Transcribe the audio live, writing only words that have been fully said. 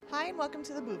Hi, and welcome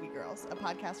to The Movie Girls, a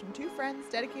podcast from two friends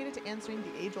dedicated to answering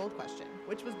the age-old question,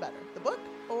 which was better, the book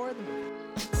or the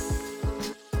movie?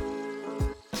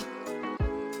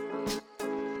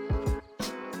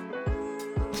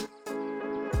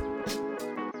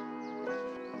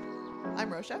 I'm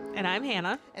Rosha. And I'm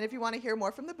Hannah. And if you want to hear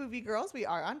more from the Movie Girls, we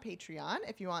are on Patreon.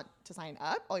 If you want to sign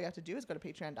up, all you have to do is go to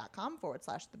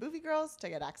patreon.com/the Movie Girls to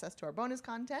get access to our bonus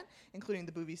content, including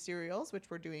the movie serials, which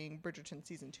we're doing Bridgerton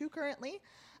Season 2 currently.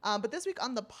 But this week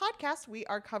on the podcast, we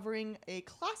are covering a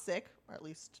classic, or at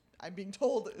least I'm being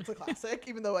told it's a classic,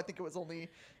 even though I think it was only,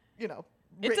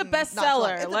 It's a written not so long.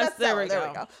 bestseller. It's a bestseller. There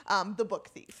we go. The Book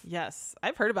Thief. Yes.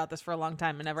 I've heard about this for a long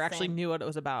time and never actually knew what it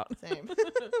was about. Same.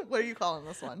 What are you calling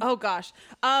this one? Oh, gosh.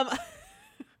 I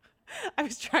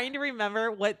was trying to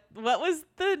remember what was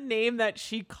the name that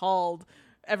she called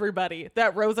everybody,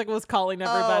 that Rosa was calling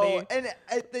everybody. Oh, and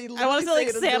they I want to say like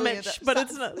it sandwich, but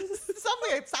it's not.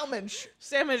 Something like sandwich.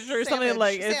 Sandwich or something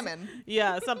like salmon.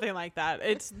 Yeah, something like that.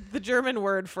 It's the German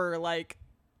word for like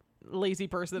lazy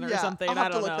person or something. I'll have I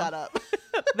don't to look know. that up.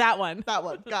 That one. That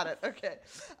one. Got it. Okay.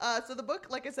 So the book,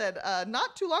 like I said,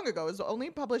 not too long ago, it was only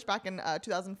published back in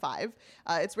 2005.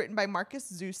 It's written by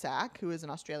Markus Zusak, who is an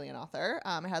Australian author.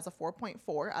 It has a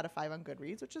 4.4 out of 5 on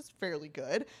Goodreads, which is fairly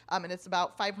good. And it's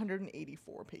about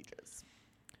 584 pages.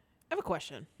 I have a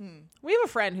question. We have a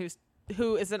friend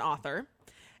who is an author.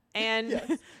 And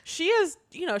Yes. she is,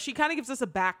 she kind of gives us a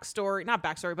backstory, not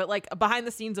backstory, but like a behind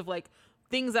the scenes of like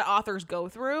things that authors go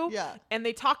through. Yeah. And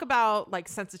they talk about like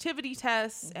sensitivity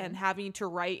tests and having to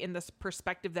write in this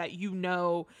perspective that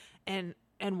and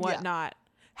whatnot.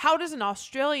 How does an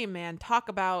Australian man talk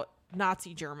about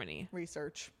Nazi Germany?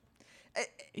 Research.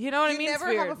 You know what I mean? You It's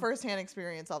never have weird. a firsthand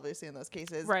experience, obviously, in those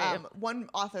cases. Right. One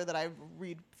author that I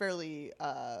read fairly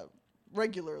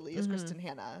regularly is Kristen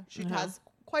Hanna. She has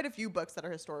quite a few books that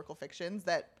are historical fictions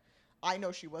that I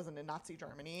know she wasn't in Nazi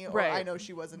Germany, or Right. I know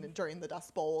she wasn't during the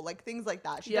Dust Bowl, like things like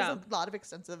that. She does a lot of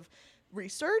extensive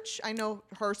research. I know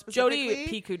her specifically.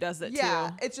 Jodi Picoult does it Yeah,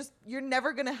 too. it's just you're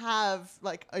never gonna have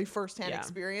like a firsthand Yeah.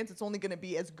 experience. It's only gonna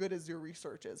be as good as your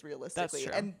research is, realistically.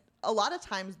 true. And a lot of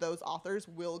times those authors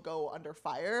will go under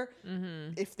fire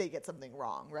if they get something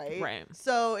wrong, right? Right.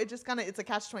 So it just it's a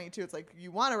catch-22. It's like you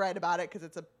want to write about it because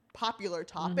it's a popular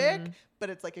topic,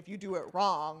 but it's like if you do it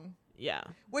wrong. Yeah.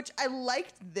 Which I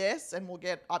liked this, and we'll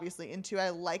get obviously into. I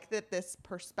like that this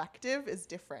perspective is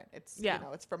different. It's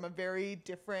it's from a very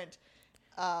different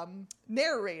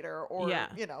narrator or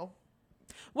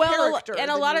Well, character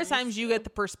and a than lot you're of times used you to. get the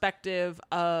perspective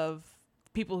of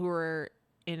people who are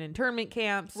in internment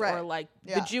camps Right. or like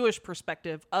Yeah. the Jewish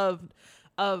perspective of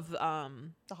the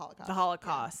Holocaust. the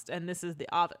Holocaust, and this is the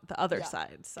other Yeah.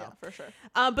 side. So, Yeah, for sure.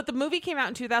 but the movie came out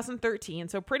in 2013,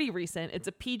 so pretty recent. It's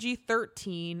a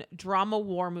PG-13 drama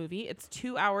war movie. It's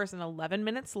 2 hours and 11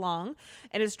 minutes long,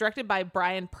 and it's directed by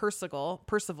Brian Percival.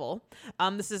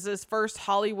 This is his first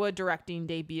Hollywood directing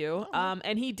debut,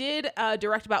 and he did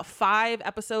direct about 5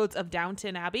 episodes of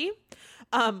Downton Abbey.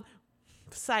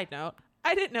 Side note,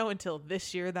 I didn't know until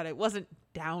this year that it wasn't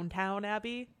Downtown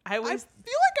Abbey. I I feel was.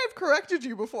 like I've corrected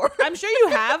you before. I'm sure you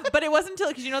have, but it wasn't until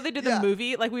because they did the Yeah.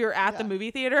 movie. Like we were at the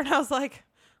movie theater, and I was like,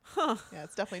 "Huh." Yeah,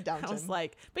 it's definitely Downton. I was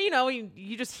like, but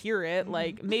you just hear it.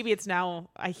 Like maybe it's now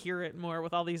I hear it more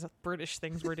with all these British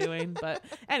things we're doing. But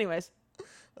anyways,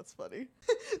 That's funny.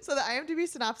 So the IMDb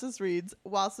synopsis reads,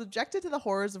 while subjected to the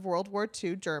horrors of World War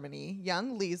II Germany,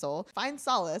 young Liesel finds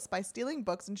solace by stealing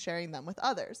books and sharing them with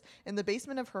others. In the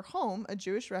basement of her home, a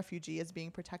Jewish refugee is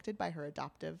being protected by her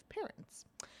adoptive parents.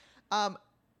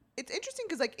 It's interesting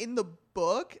because like in the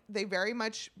book, they very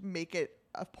much make it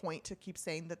a point to keep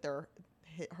saying that they're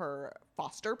her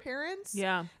foster parents.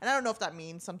 yeah, And I don't know if that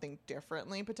means something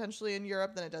differently potentially in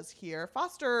Europe than it does here.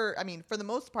 Foster, I mean, for the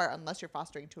most part, unless you're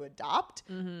fostering to adopt,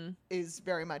 is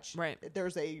very much Right.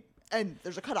 There's a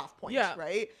cutoff point, Yeah.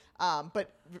 right?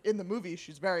 But in the movie,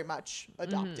 she's very much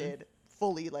adopted,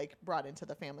 fully like brought into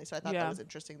the family. So I thought Yeah. that was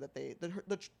interesting that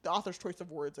the author's choice of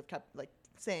words have kept like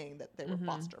saying that they were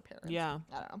foster parents. Yeah.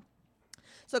 I don't know.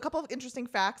 So a couple of interesting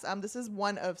facts. This is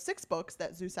one of 6 books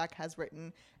that Zusak has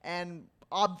written, and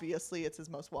obviously it's his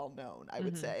most well-known, I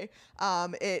would say.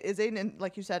 It is,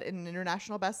 like you said, an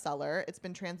international bestseller. It's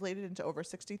been translated into over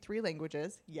 63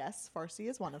 languages. Yes, Farsi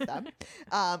is one of them.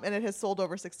 And it has sold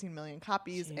over 16 million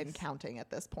copies and counting at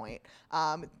this point.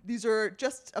 These are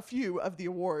just a few of the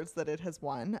awards that it has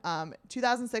won.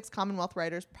 2006 Commonwealth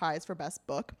Writers Prize for Best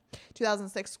Book.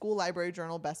 2006 School Library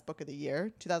Journal Best Book of the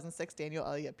Year. 2006 Daniel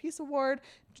Eliot Peace Award.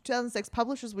 2006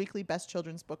 Publishers Weekly Best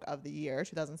Children's Book of the Year.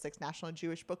 2006 National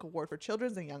Jewish Book Award for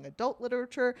Children's and Young Adult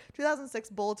Literature. 2006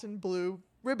 Bulletin Blue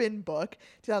Ribbon book.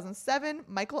 2007,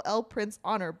 Michael L. Prince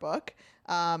Honor book.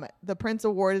 The Prince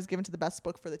Award is given to the best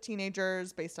book for the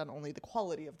teenagers based on only the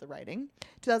quality of the writing.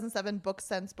 2007, Book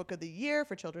Sense Book of the Year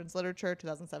for children's literature.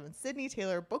 2007, Sydney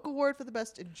Taylor Book Award for the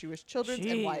best in Jewish children's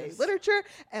and YA literature.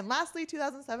 And lastly,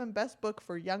 2007, Best Book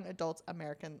for Young Adults,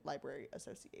 American Library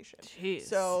Association. Jeez.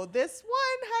 So this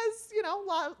one has,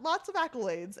 lots of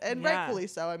accolades, and rightfully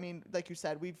so. I mean, like you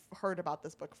said, we've heard about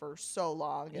this book for so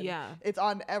long, and it's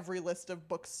on every list of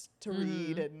books to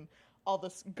read and all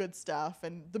this good stuff.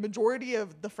 And the majority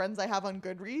of the friends I have on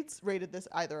Goodreads rated this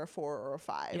either a 4 or a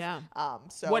 5. Yeah.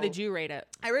 So what did you rate it?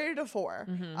 I rated it a 4.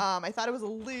 I thought it was a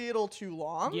little too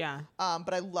long. Yeah.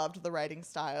 But I loved the writing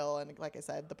style and, like I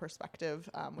said, the perspective,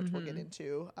 which we'll get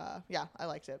into. I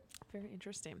liked it. Very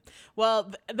interesting.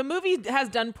 Well, the movie has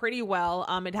done pretty well.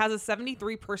 It has a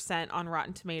 73% on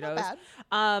Rotten Tomatoes. Not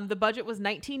bad. The budget was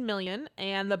 $19 million,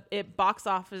 and it box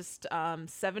officed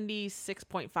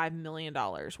 $76.5 million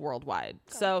worldwide. Okay.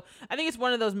 So I think it's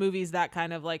one of those movies that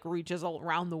kind of like reaches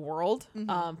around the world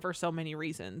for so many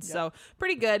reasons. Yep. So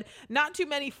pretty good. Not too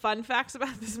many fun facts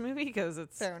about this movie because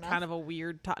it's kind of a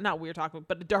weird, not weird topic,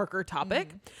 but a darker topic.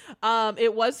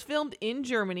 It was filmed in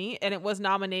Germany, and it was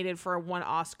nominated for 1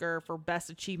 Oscar for Best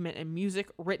Achievement in Music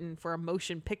Written for a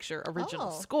Motion Picture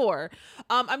Original Score.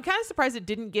 I'm kind of surprised it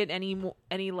didn't get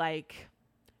any like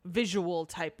visual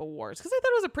type awards because I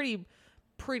thought it was a pretty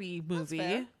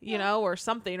movie, you know, or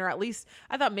something, or at least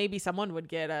I thought maybe someone would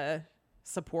get a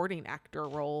supporting actor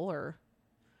role, or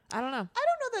I don't know. I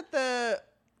don't know that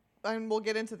and we'll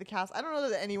get into the cast. I don't know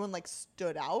that anyone like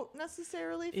stood out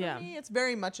necessarily for me. It's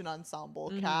very much an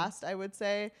ensemble cast, I would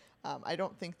say. I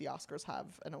don't think the Oscars have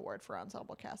an award for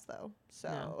ensemble cast though.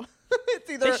 So it's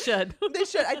either they should. They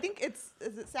should. I think is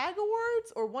it SAG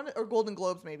Awards or Golden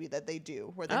Globes maybe that they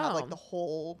do where they have like the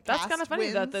whole cast. That's kind of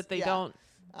funny that they don't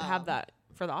have that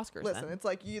for the Oscars. Listen, it's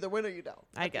like you either win or you don't.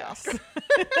 I guess.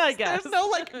 I guess. There's no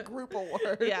like group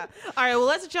award. Yeah. All right. Well,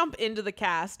 let's jump into the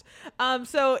cast.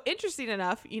 So interesting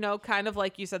enough, you know, kind of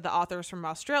like you said, the authors from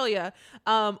Australia.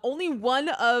 Only one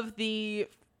of the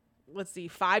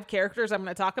 5 characters I'm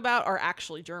going to talk about are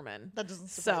actually German. That doesn't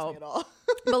surprise me at all.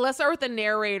 But let's start with the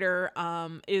narrator.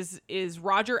 Is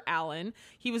Roger Allen.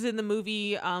 He was in the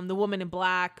movie The Woman in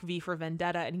Black, V for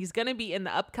Vendetta, and he's going to be in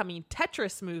the upcoming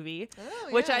Tetris movie,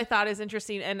 which I thought is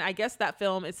interesting. And I guess that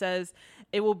film, it says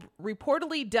it will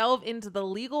reportedly delve into the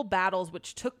legal battles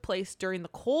which took place during the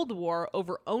Cold War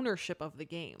over ownership of the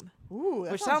game. Ooh,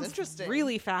 that which sounds interesting.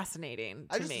 Really fascinating to me.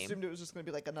 I just assumed it was just going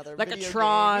to be like another like video a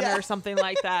Tron game. or something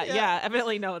like that. Yeah,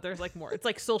 evidently no, there's like more. It's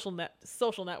like social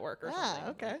network or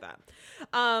something like that.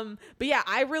 But yeah,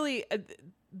 I really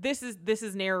this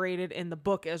is narrated in the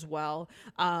book as well.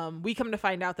 We come to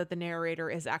find out that the narrator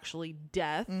is actually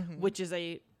Death, which is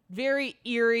a very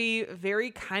eerie,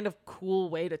 very kind of cool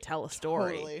way to tell a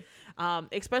story. Totally.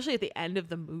 Especially at the end of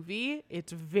the movie,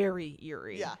 it's very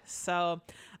eerie. Yeah. So,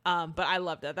 but I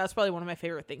loved it. That's probably one of my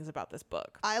favorite things about this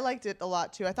book. I liked it a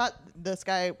lot too. I thought this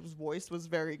guy's voice was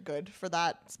very good for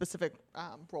that specific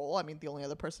role. I mean, the only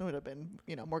other person would have been,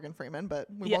 Morgan Freeman, but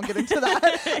we won't get into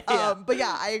that. But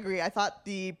yeah, I agree. I thought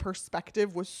the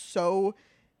perspective was so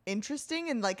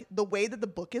interesting, and like the way that the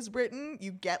book is written,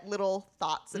 you get little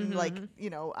thoughts and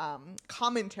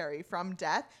commentary from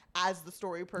Death as the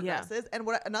story progresses. And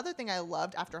another thing I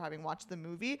loved after having watched the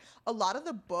movie, a lot of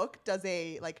the book does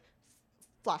a like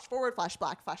flash forward, flash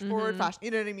back, flash forward, flash,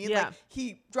 you know what I mean? Yeah. Like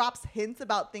he drops hints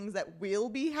about things that will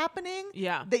be happening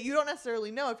that you don't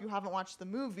necessarily know if you haven't watched the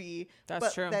movie.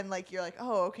 That's true. Then like you're like,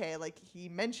 oh, okay, like he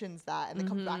mentions that and then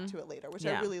comes back to it later, which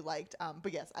I really liked.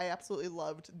 But yes, I absolutely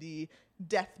loved the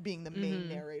Death being the main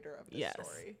narrator of this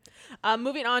story.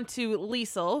 Moving on to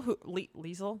Liesel,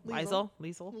 Liesel.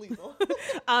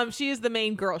 She is the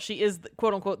main girl. She is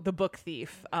quote unquote the book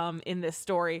thief in this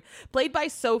story, played by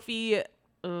Sophie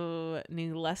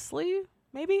Leslie,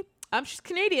 maybe. She's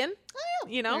Canadian. Oh,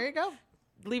 yeah. There you go.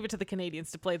 Leave it to the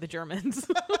Canadians to play the Germans.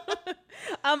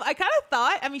 I kind of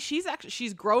thought,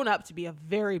 she's grown up to be a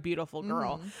very beautiful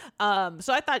girl.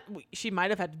 So I thought she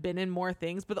might have had been in more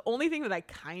things, but the only thing that I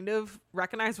kind of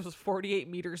recognized was 48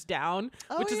 Meters Down,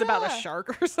 which is about a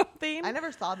shark or something. I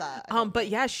never saw that. But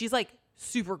yeah, she's like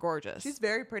super gorgeous. She's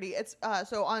very pretty. It's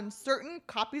so on certain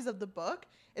copies of the book,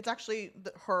 it's actually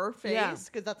her face,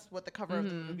 because that's what the cover of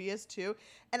the movie is too.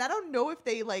 And I don't know if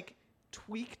they like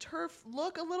tweaked her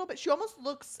look a little bit. She almost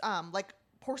looks like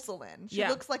porcelain. She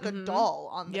looks like a doll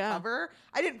on the cover.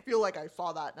 I didn't feel like I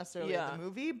saw that necessarily in the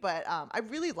movie, but I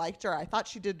really liked her. I thought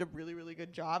she did a really, really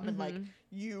good job. And like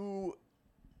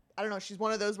I don't know, she's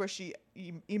one of those where she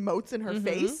emotes in her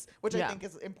face, which I think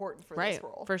is important for this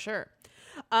role. For sure.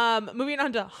 Moving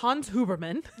on to Hans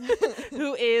Huberman,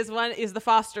 who is the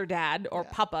foster dad, or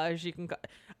Papa, as you can go.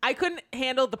 I couldn't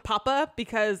handle the Papa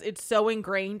because it's so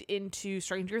ingrained into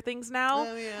Stranger Things now.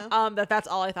 Oh, yeah. That's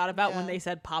all I thought about when they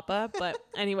said Papa. But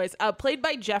anyways, played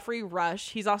by Jeffrey Rush.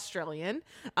 He's Australian.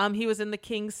 He was in The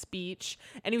King's Speech,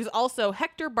 and he was also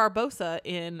Hector Barbosa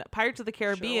in Pirates of the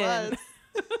Caribbean. Sure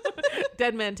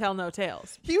Dead Men Tell No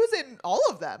Tales. He was in all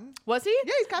of them. Was he?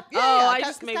 Yeah, he's Captain. I Cap-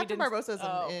 just maybe Captain didn't.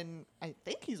 Barbosa's in. I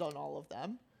think he's on all of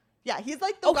them. Yeah, he's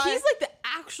like the guy. He's like the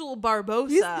actual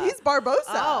Barbosa. He's Barbosa.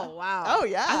 Oh wow. Oh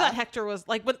yeah. I thought Hector was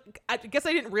like, but I guess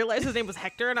I didn't realize his name was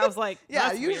Hector, and I was like, yeah.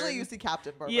 that's Usually weird. you see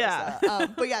Captain Barbosa. Yeah.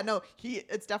 But yeah, no,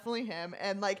 it's definitely him,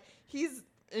 and like he's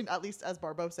at least as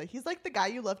Barbosa, he's like the guy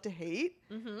you love to hate.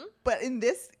 Mm-hmm. But in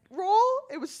this role,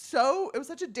 it was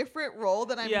such a different role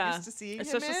than I'm used to seeing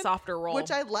it's him such in, a softer role,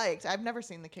 which I liked. I've never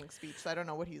seen The King's Speech, so I don't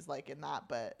know what he's like in that.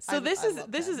 But so this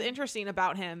is interesting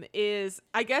about him is,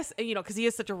 I guess, because he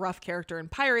is such a rough character in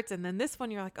Pirates, and then this one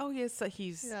you're like, oh yes,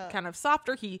 he's kind of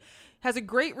softer. He has a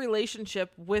great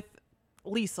relationship with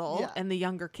Liesel and the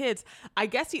younger kids. I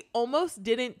guess he almost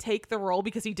didn't take the role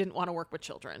because he didn't want to work with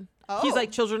children. He's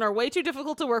like, children are way too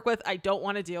difficult to work with. I don't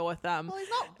want to deal with them. Well, he's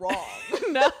not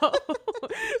wrong. No.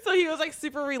 So he was like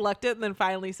super reluctant and then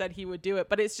finally said he would do it.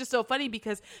 But it's just so funny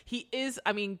because he is,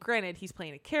 granted, he's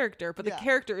playing a character, but the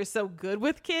character is so good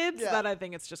with kids that I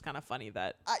think it's just kind of funny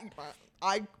that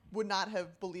I would not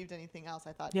have believed anything else.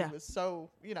 I thought he was so,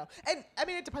 and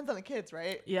it depends on the kids,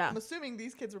 right? Yeah. I'm assuming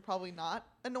these kids were probably not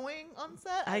annoying on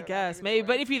set. I guess maybe,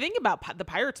 but if you think about the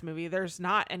Pirates movie, there's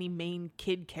not any main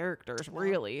kid characters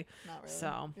really. Not really.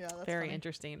 So that's very funny.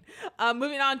 interesting.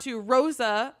 Moving on to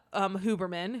Rosa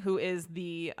Huberman, who is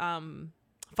the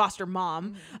foster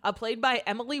mom, played by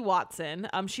Emily Watson.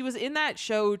 She was in that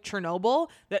show Chernobyl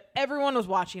that everyone was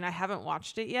watching. I haven't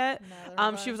watched it yet.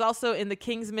 She was also in The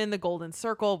Kingsman, The Golden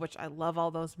Circle, which I love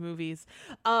all those movies.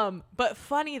 But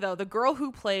funny though, the girl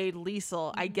who played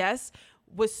Liesel, I guess,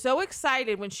 was so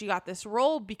excited when she got this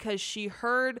role because she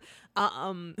heard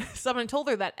someone told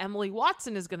her that Emily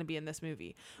Watson is going to be in this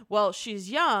movie. Well,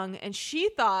 she's young and she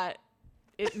thought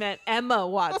it meant Emma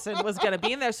Watson was going to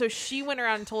be in there. So she went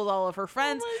around and told all of her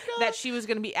friends that she was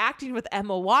going to be acting with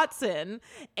Emma Watson.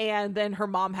 And then her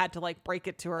mom had to like break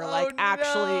it to her.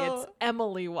 Actually, it's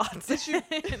Emily Watson.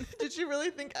 Did she really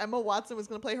think Emma Watson was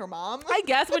going to play her mom? I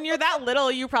guess when you're that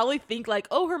little, you probably think like,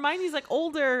 oh, Hermione's like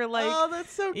older. Like, oh,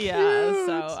 that's so cute. Yeah.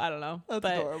 So I don't know. That's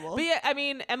adorable. But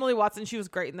yeah, Emily Watson, she was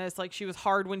great in this. Like she was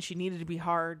hard when she needed to be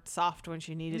hard, soft when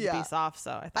she needed to be soft.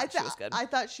 So I thought she was good. I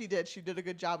thought she did. She did a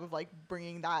good job of like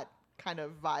bringing that kind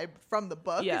of vibe from the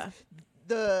book. Yeah.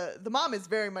 The mom is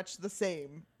very much the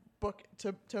same book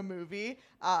to movie.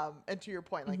 And to your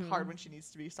point, like hard when she needs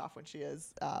to be, soft when she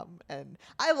is. And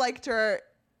I liked her.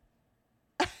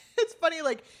 It's funny,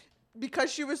 like,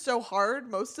 because she was so hard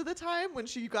most of the time, when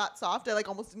she got soft, I like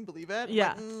almost didn't believe it.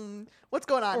 Yeah. Like, what's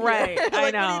going on right. here? I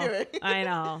Like, know. what are you doing? I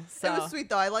know. So. It was sweet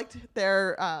though. I liked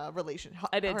their relation.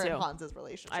 I did her too. and Hans's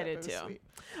relationship. I did it was too. Sweet.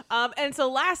 And so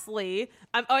lastly,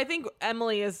 I think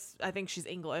Emily is, I think she's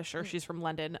English or she's from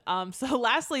London. So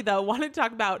lastly though, wanted to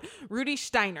talk about Rudi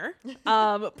Steiner,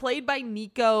 played by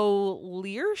Nico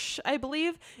Liersch, I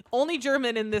believe. Only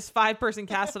German in this 5-person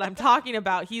cast that I'm talking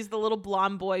about. He's the little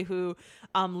blonde boy who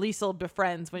Liesel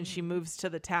befriends when she moves to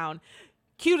the town.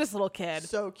 Cutest little kid.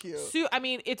 So cute.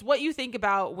 It's what you think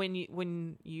about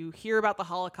when you hear about the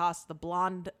Holocaust, the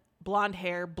blonde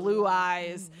hair, blue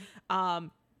eyes,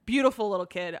 beautiful little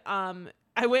kid.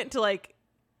 I went to like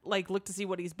look to see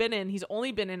what he's been in. He's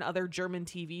only been in other German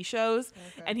TV shows,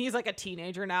 and he's like a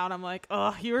teenager now. And I'm like,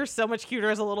 oh, you were so much cuter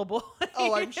as a little boy.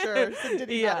 Oh, I'm sure. So did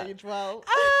he not age well?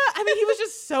 He was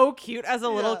just so cute as a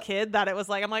little kid that it was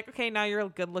like, I'm like, okay, now you're a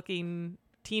good looking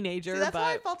teenager. See, that's how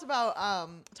I felt about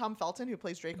Tom Felton, who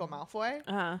plays Draco Malfoy.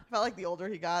 I felt like the older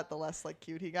he got, the less like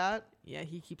cute he got. Yeah,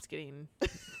 he keeps getting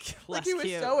less like he was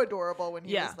cute. so adorable when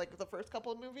he was like the first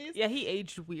couple of movies. Yeah, he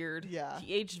aged weird. Yeah,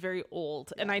 he aged very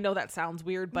old, and I know that sounds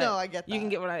weird, but no, I get that. You can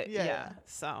get what I. Yeah.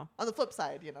 So on the flip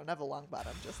side, Neville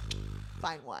Longbottom, just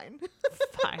fine wine.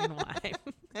 Fine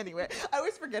wine. Anyway, I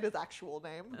always forget his actual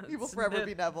name. He will forever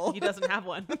be Neville. He doesn't have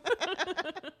one.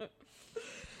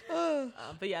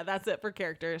 But yeah, that's it for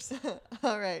characters.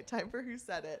 All right, time for Who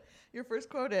Said It. Your first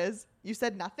quote is, "You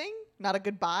said nothing? Not a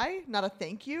goodbye? Not a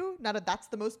thank you? Not a that's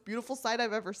the most beautiful sight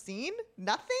I've ever seen?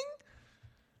 Nothing?"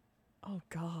 Oh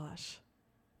gosh.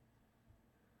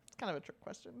 It's kind of a trick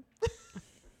question.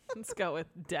 Let's go with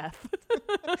death.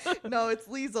 No, it's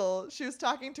Liesel. She was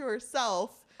talking to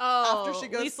herself Oh, after she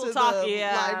goes Liesel to talk, the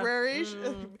yeah. library.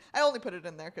 I only put it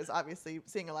in there because obviously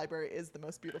seeing a library is the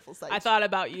most beautiful sight. I thought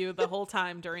about you the whole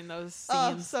time during those scenes.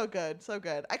 Oh, so good, so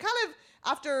good. I kind of,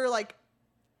 after like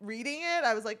reading it,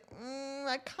 I was like,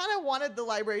 I kind of wanted the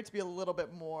library to be a little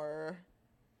bit more,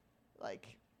 like,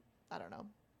 I don't know,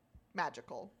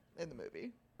 magical in the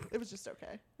movie. It was just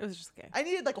okay. It was just okay. I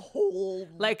needed like a whole,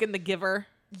 Like in The Giver.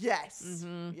 yes,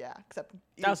 Mhm. yeah. Except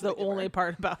That was the The Giver. only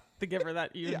part about The Giver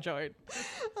that you Yeah. enjoyed.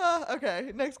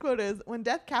 Okay, next quote is, "When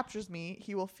death captures me,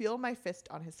 he will feel my fist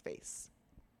on his face."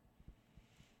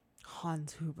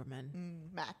 Hans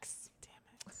Huberman. Max.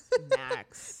 Damn it.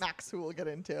 Max. Max, who we'll get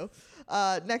into.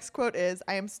 Next quote is,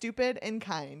 "I am stupid and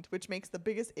kind, which makes the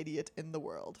biggest idiot in the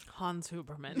world." Hans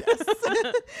Huberman.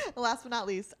 Last but not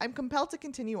least, "I'm compelled to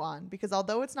continue on because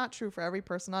although it's not true for every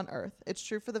person on earth, it's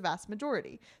true for the vast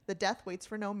majority. The death waits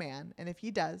for no man, and if he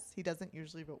does, he doesn't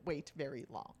usually wait very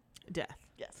long." Death.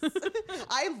 Yes.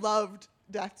 I loved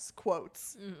Death's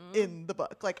quotes in the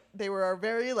book. Like, they were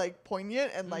very like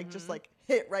poignant and like just like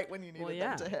hit right when you needed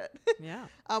them to hit. Yeah,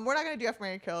 We're not gonna do F,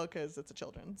 Marry, Kill because it's a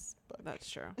children's book. that's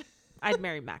true. I'd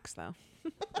marry Max though.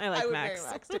 I like would Max.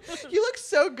 marry Max too. He looks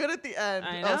so good at the end.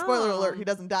 I Spoiler know. alert: he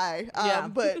doesn't die. Yeah.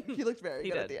 But he looked very He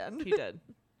good did. at the end. He did.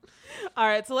 All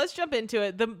right, so let's jump into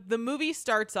it. The movie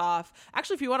starts off.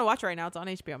 Actually, if you want to watch it right now, it's on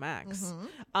HBO Max.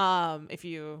 If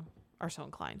you are so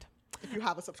inclined. If you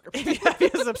have a subscription, If you have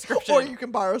a subscription. or you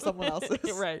can borrow someone else's.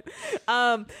 Right.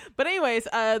 But anyways,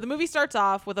 the movie starts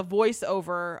off with a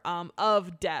voiceover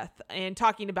of death and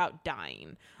talking about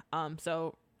dying.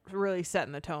 So really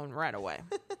setting the tone right away.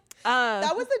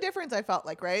 That was the difference I felt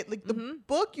like, right? Like the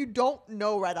book, you don't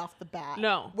know right off the bat.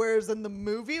 No. Whereas in the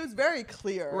movie, it was very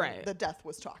clear Right. that Death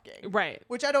was talking. Right.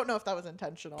 Which I don't know if that was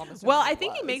intentional. I'm assuming Well, I it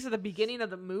think he was. makes at the beginning of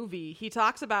the movie, he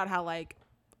talks about how like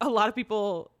a lot of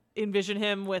people envision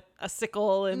him with a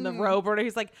sickle and the robe, or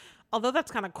he's like, although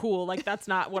that's kind of cool, like that's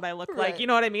not what I look like. Right. You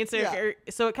know what I mean? So Yeah.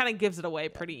 so it kind of gives it away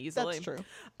pretty easily. That's true.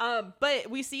 But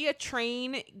we see a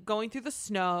train going through the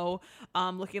snow,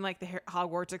 looking like the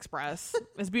Hogwarts Express.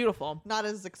 It's beautiful. Not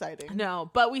as exciting. No,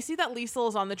 but we see that Liesel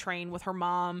is on the train with her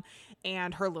mom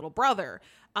and her little brother.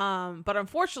 But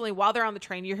unfortunately, while they're on the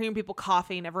train, you're hearing people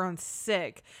coughing, everyone's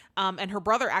sick. And her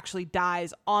brother actually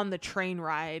dies on the train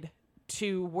ride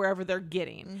to wherever they're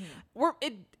getting.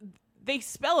 They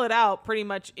spell it out pretty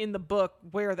much in the book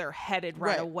where they're headed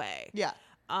right away. Yeah.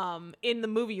 In the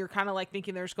movie, you're kind of like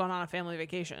thinking they're just going on a family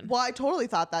vacation. Well, I totally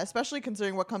thought that, especially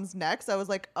considering what comes next. I was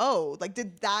like, oh, like,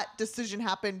 did that decision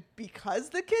happen because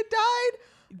the kid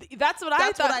died? That's what I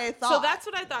That's thought. what I So thought. that's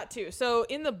what I thought too. So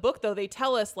in the book, though, they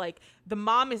tell us like the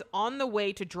mom is on the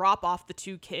way to drop off the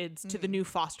two kids to the new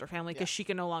foster family because she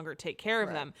can no longer take care of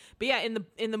them. But yeah,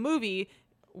 in the movie,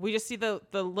 we just see the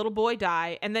little boy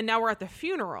die, and then now we're at the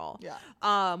funeral.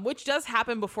 Yeah. Which does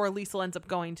happen before Liesel ends up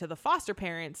going to the foster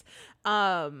parents.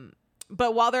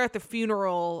 But while they're at the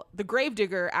funeral, the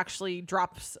gravedigger actually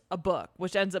drops a book,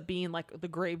 which ends up being like the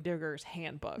gravedigger's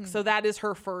handbook. So that is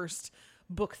her first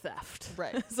book theft.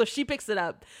 Right. So she picks it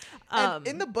up. And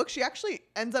in the book, she actually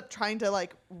ends up trying to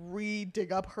like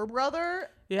dig up her brother.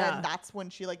 Yeah. And that's when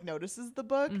she like notices the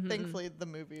book. Thankfully, the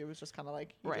movie, it was just kind of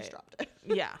like, you just dropped it.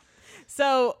 Yeah.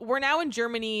 So we're now in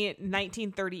Germany,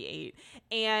 1938.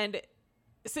 And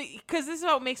so, because this is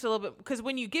how it makes it a little bit, because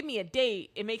when you give me a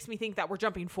date, it makes me think that we're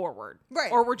jumping forward.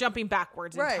 Right. Or we're jumping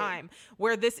backwards in Right. time,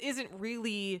 where this isn't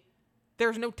really,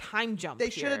 there's no time jump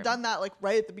They should have done that like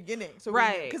right at the beginning. So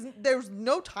Right. Because there's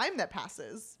no time that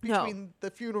passes No. between the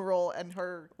funeral and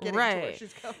her getting to where Right.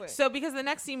 she's going. So because the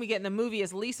next scene we get in the movie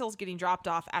is Liesel's getting dropped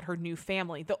off at her new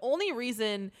family. The only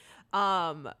reason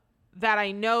that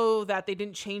I know that they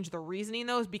didn't change the reasoning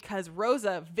though is because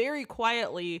Rosa very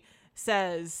quietly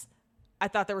says, I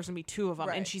thought there was gonna be two of them,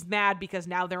 and Right. she's mad because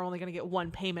now they're only gonna get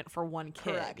one payment for one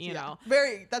kid. Correct. You know.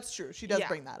 That's true. She does Yeah.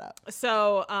 bring that up.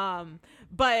 So,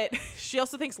 but she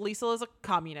also thinks Liesel is a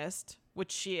communist,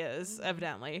 which she is,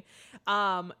 evidently.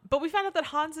 But we found out that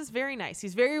Hans is very nice.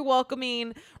 He's very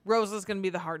welcoming. Rosa's going to be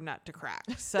the hard nut to crack.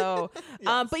 So,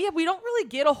 but yeah, we don't really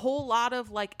get a whole lot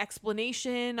of like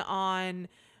explanation on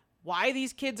why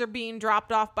these kids are being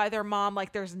dropped off by their mom.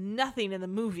 Like there's nothing in the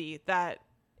movie that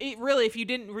it really, if you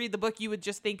didn't read the book, you would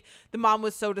just think the mom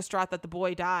was so distraught that the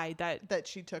boy died that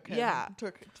She took him. Yeah.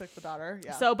 Took the daughter.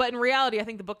 Yeah. So, but in reality, I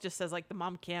think the book just says like the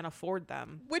mom can't afford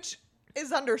them. Which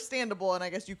is understandable, and I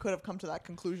guess you could have come to that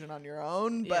conclusion on your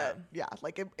own, but yeah,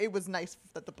 like it was nice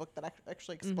that the book that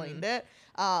actually explained it.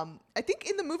 I think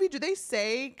in the movie, do they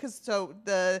say, because so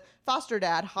the foster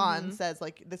dad Hans says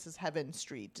like this is Heaven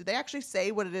Street, do they actually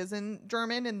say what it is in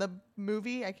German in the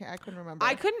movie? I couldn't remember.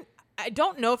 I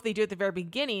don't know if they do at the very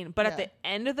beginning, but at the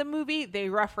end of the movie they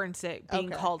reference it being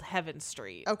called Heaven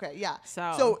Street. Okay, yeah.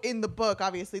 So in the book,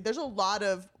 obviously there's a lot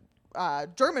of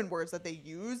German words that they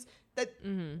use that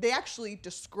they actually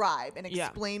describe and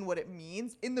explain what it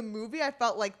means. In the movie, I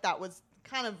felt like that was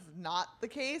kind of not the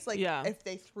case. Like if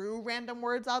they threw random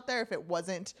words out there, if it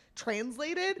wasn't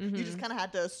translated, you just kind of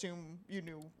had to assume you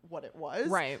knew what it was.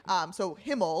 Right. So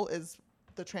Himmel is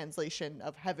the translation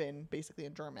of heaven, basically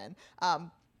in German.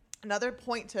 Another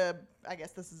point to, I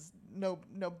guess this is no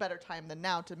better time than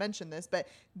now to mention this, but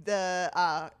the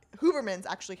Hubermans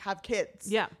actually have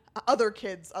kids. Yeah. Other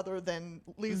kids other than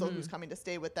Liesel, who's coming to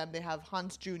stay with them. They have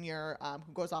Hans Jr.,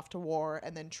 who goes off to war,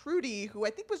 and then Trudy, who I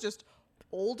think was just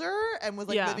older and was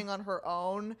like living on her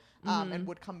own, and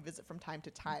would come visit from time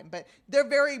to time. But they're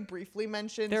very briefly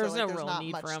mentioned. There's so no real not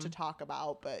need much for 'em. to talk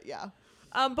about, but yeah.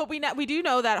 But we do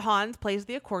know that Hans plays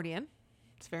the accordion.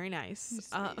 It's very nice.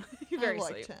 Very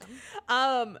liked sweet. him.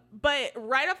 But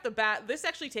right off the bat, this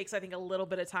actually takes, I think, a little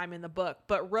bit of time in the book.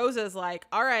 But Rosa's like,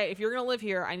 all right, if you're going to live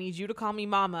here, I need you to call me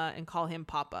Mama and call him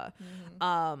Papa.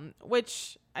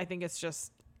 Which I think it's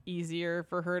just easier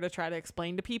for her to try to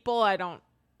explain to people. I don't,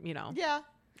 Yeah.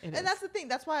 And that's the thing.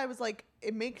 That's why I was like,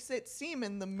 it makes it seem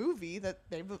in the movie that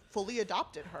they've fully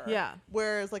adopted her. Yeah.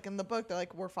 Whereas like in the book, they're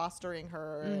like, we're fostering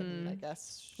her. And I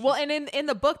guess. Well, and in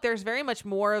the book, there's very much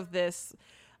more of this,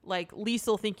 like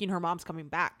Liesel thinking her mom's coming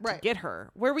back to get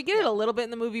her, where we get it a little bit in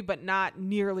the movie, but not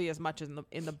nearly as much in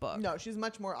the book. No, she's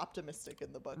much more optimistic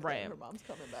in the book that her mom's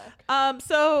coming back.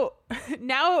 So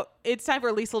now it's time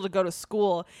for Liesel to go to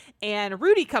school, and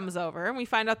Rudy comes over, and we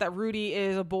find out that Rudy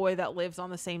is a boy that lives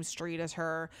on the same street as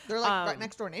her. They're like right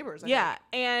next door neighbors. I think.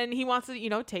 And he wants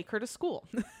to take her to school.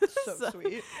 So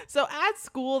sweet. So at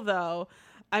school though,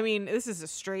 I mean, this is a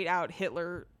straight out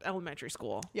Hitler elementary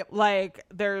school. Yep. Like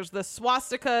there's the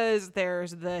swastikas,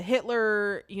 there's the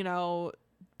Hitler,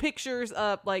 pictures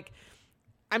up. Like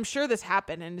I'm sure this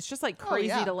happened, and it's just like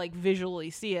crazy to like visually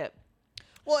see it.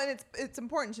 Well, and it's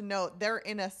important to note they're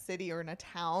in a city or in a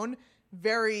town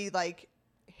very like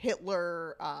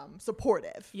Hitler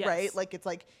supportive, right? Like it's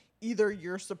like either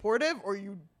you're supportive or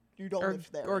you don't live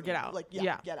there or get out. Like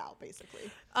get out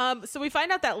basically. So we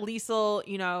find out that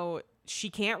Liesel,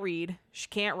 she can't read, she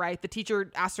can't write. The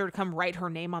teacher asked her to come write her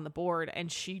name on the board,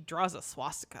 and she draws a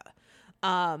swastika.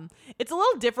 It's a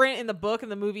little different in the book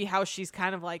and the movie how she's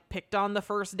kind of like picked on the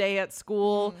first day at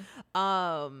school.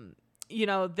 The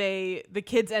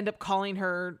kids end up calling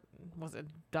her, was it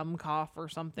dumb cough or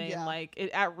something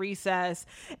at recess,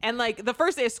 and like the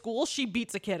first day of school she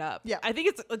beats a kid up. I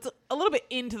think it's a little bit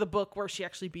into the book where she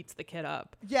actually beats the kid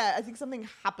up. I think something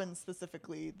happens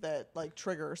specifically that like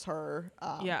triggers her,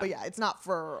 but it's not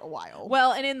for a while.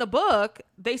 Well, and in the book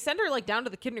they send her like down to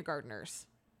the kindergartners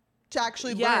to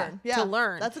actually learn. To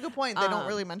learn. That's a good point. They don't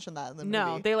really mention that in the movie.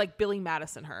 No, they like Billy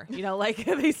Madison her, like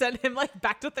they send him like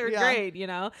back to third grade,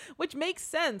 which makes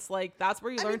sense. Like that's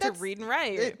where you learn to read and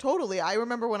write. Totally. I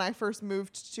remember when I first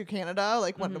moved to Canada,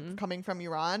 like when coming from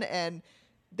Iran, and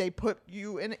they put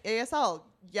you in ASL.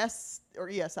 Yes, or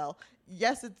ESL.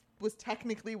 Yes, it was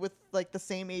technically with like the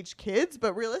same age kids,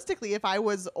 but realistically, if I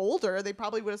was older, they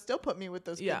probably would have still put me with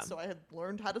those kids. So I had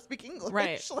learned how to speak English.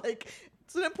 Right. Like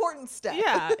it's an important step.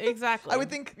 Yeah, exactly. I would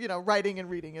think, writing and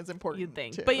reading is important. You'd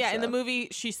think. Too, but in the movie,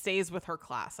 she stays with her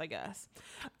class, I guess.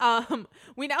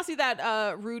 We now see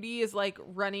that Rudy is like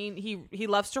running. He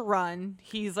loves to run.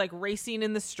 He's like racing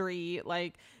in the street.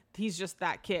 Like he's just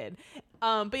that kid.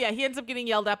 But he ends up getting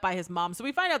yelled at by his mom. So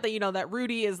we find out that, that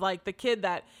Rudy is like the kid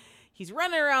that he's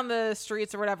running around the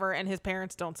streets or whatever, and his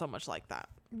parents don't so much like that.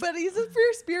 But he's a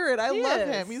free spirit. I love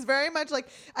him. He's very much like,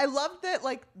 I love that,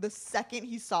 like, the second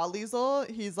he saw Liesel,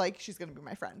 he's like, she's going to be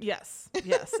my friend. Yes,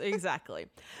 exactly.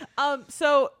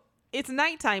 So it's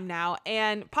nighttime now,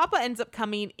 and Papa ends up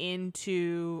coming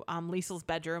into Liesel's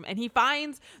bedroom, and he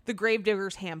finds the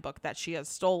Gravedigger's Handbook that she has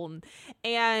stolen,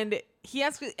 and he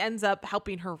ends up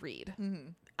helping her read.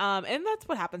 And that's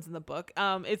what happens in the book.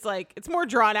 It's like, it's more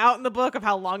drawn out in the book of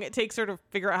how long it takes her to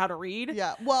figure out how to read.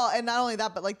 Yeah. Well, and not only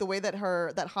that, but like the way that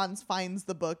Hans finds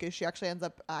the book is she actually ends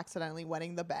up accidentally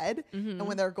wetting the bed. And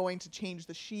when they're going to change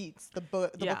the sheets, the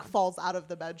book falls out of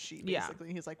the bed sheet basically.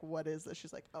 And he's like, what is this?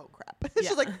 She's like, oh crap.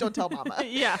 She's like, don't tell mama.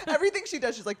 Everything she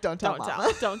does, she's like, don't tell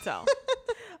mama. Don't tell.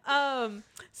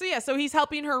 So yeah, so he's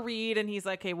helping her read, and he's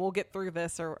like, "Hey, we'll get through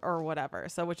this," or whatever.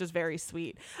 So, which is very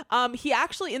sweet. He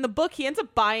actually in the book he ends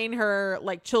up buying her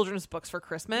like children's books for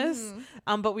Christmas.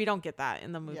 But we don't get that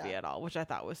in the movie at all, which I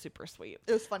thought was super sweet.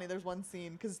 It was funny. There's one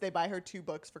scene because they buy her 2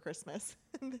 books for Christmas.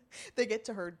 They get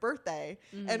to her birthday,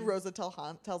 and Rosa tells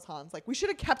Hans like, "We should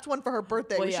have kept one for her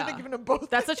birthday. Well, we should yeah. have given them both."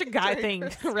 That's such a guy during thing,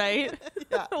 Christmas." right?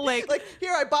 Yeah. like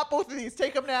here, I bought both of these.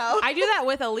 Take them now. I do that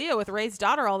with Aaliyah, with Ray's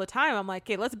daughter, all the time. I'm like,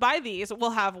 "Okay, let's buy these.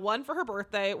 We'll have one for her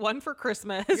birthday, one for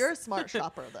Christmas." You're a smart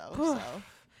shopper, though. So.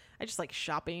 I just like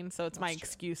shopping, so it's That's my true.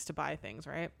 excuse to buy things,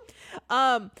 right?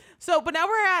 But now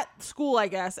we're at school, I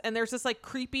guess, and there's this like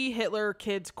creepy Hitler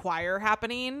kids choir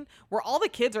happening where all the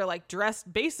kids are like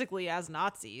dressed basically as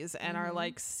Nazis and are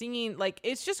like singing. Like,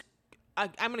 it's just,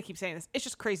 I'm gonna keep saying this. It's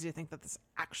just crazy to think that this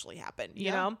actually happened,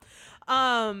 you know?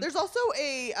 There's also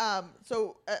a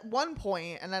so at one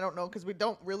point, and I don't know because we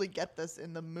don't really get this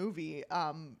in the movie.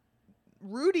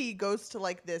 Rudy goes to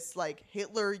like this like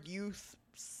Hitler youth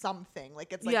something,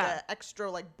 like it's like a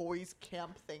extra like boys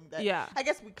camp thing that I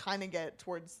guess we kind of get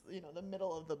towards the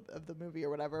middle of the movie or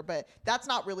whatever, but that's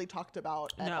not really talked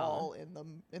about at all in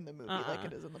the movie like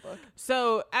it is in the book.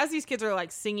 So as these kids are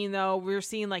like singing, though, we're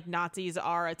seeing like Nazis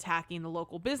are attacking the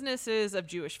local businesses of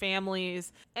Jewish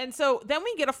families, and so then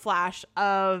we get a flash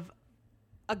of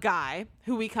a guy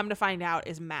who we come to find out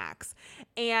is Max,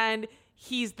 and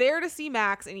he's there to see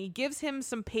Max, and he gives him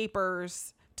some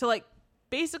papers to like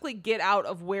basically get out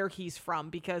of where he's from,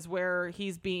 because where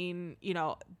he's being,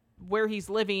 where he's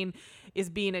living is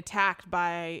being attacked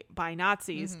by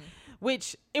Nazis,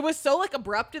 which it was so like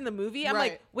abrupt in the movie. I'm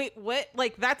like, wait, what?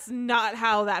 Like, that's not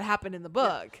how that happened in the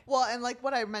book. Yeah. Well, and like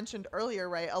what I mentioned earlier,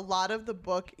 right? A lot of the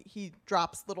book, he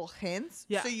drops little hints.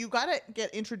 Yeah. So you got to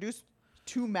get introduced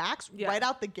to Max right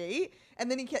out the gate, and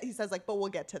then he says like, but we'll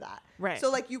get to that. Right.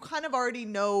 So like you kind of already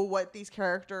know what these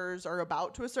characters are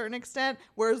about to a certain extent,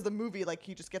 whereas the movie, like,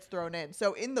 he just gets thrown in.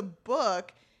 So in the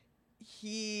book,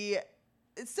 he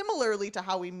similarly to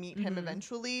how we meet him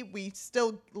eventually, we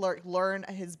still learn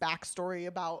his backstory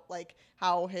about like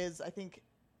how his, I think,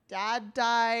 dad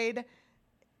died,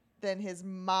 then his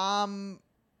mom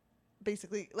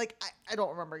basically, like, I don't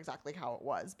remember exactly how it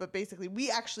was, but basically we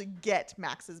actually get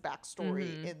Max's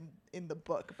backstory in the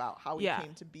book about how he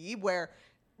came to be, where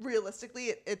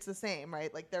realistically it's the same,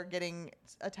 right? Like, they're getting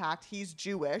attacked. He's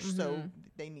Jewish, so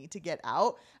they need to get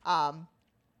out.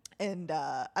 And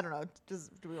I don't know,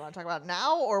 do we want to talk about it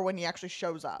now or when he actually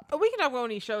shows up? We can talk about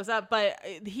when he shows up, but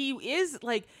he is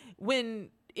like, when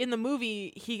in the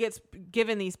movie he gets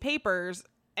given these papers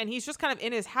and he's just kind of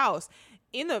in his house.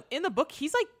 In the book,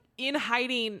 he's like in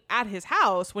hiding at his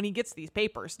house when he gets these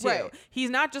papers too. Right.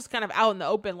 He's not just kind of out in the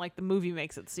open like the movie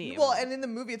makes it seem. Well, and in the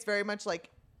movie it's very much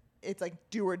like, it's like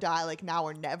do or die, like now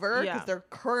or never, because they're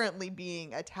currently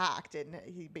being attacked, and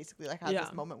he basically like has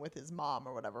this moment with his mom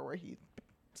or whatever where he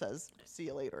says, "See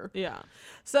you later." Yeah.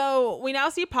 So we now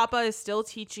see Papa is still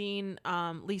teaching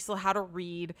Lisa how to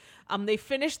read. They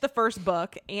finished the first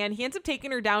book, and he ends up taking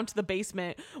her down to the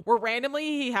basement where randomly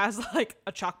he has like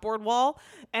a chalkboard wall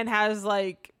and has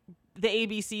like the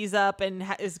ABCs up and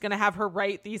is gonna have her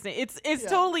write these things. It's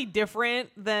totally different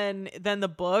than the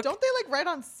book. Don't they like write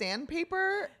on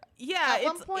sandpaper? Yeah, at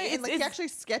one point, and like he actually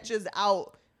sketches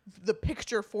out the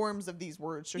picture forms of these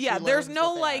words. So there's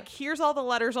no like, here's all the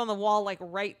letters on the wall, like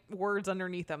write words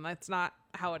underneath them. That's not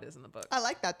how it is in the book. I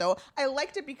like that though. I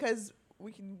liked it because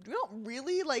we don't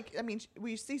really like, I mean,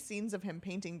 we see scenes of him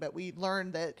painting, but we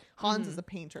learned that Hans is a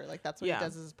painter. Like, that's what he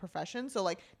does as his profession. So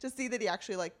like, to see that he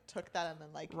actually like took that and then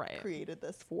like created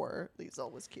this for Lisa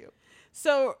was cute.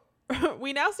 So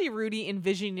we now see Rudy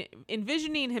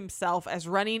envisioning himself as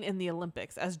running in the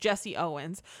Olympics as Jesse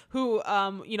Owens, who,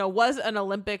 was an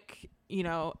Olympic,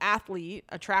 athlete,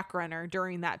 a track runner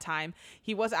during that time.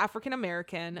 He was African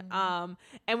American.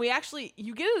 And we actually,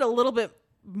 you get it a little bit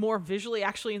more visually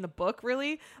actually in the book,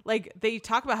 really. Like, they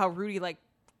talk about how Rudy like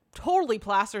totally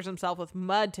plasters himself with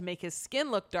mud to make his skin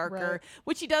look darker,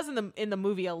 which he does in the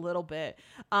movie a little bit.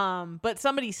 But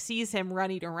somebody sees him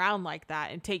running around like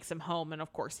that and takes him home, and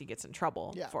of course he gets in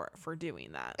trouble for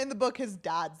doing that. In the book, his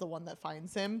dad's the one that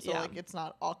finds him, so like it's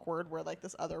not awkward where like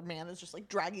this other man is just like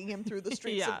dragging him through the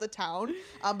streets of the town.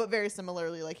 But very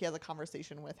similarly, like he has a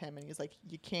conversation with him and he's like,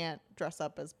 you can't dress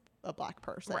up as a black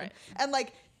person, and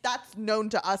like that's known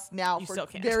to us now for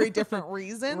very different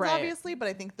reasons, obviously. But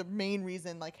I think the main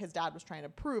reason, like his dad was trying to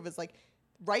prove, is like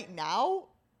right now,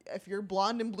 if you're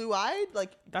blonde and blue-eyed,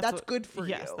 like that's good for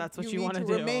you. Yes, that's what you want to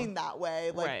do. Remain that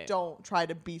way. Like don't try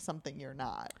to be something you're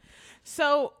not.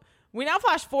 So we now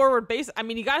flash forward. I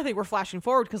mean, you got to think we're flashing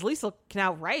forward because Liesl can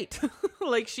now write.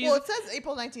 Like she's. Well, it says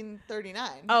April 1939.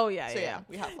 Oh yeah, so yeah.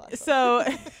 We have flash. So,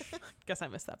 guess I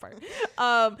missed that part.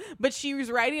 But she was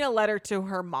writing a letter to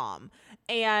her mom,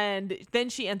 and then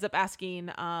she ends up asking,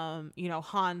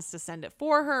 Hans to send it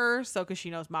for her, so because she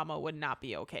knows Mama would not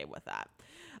be okay with that.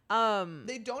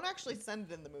 They don't actually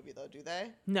send it in the movie though, do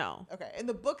they? No. Okay. In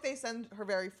the book, they send her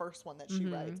very first one that she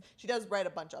writes. She does write a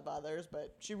bunch of others,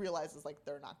 but she realizes like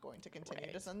they're not going to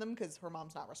continue to send them because her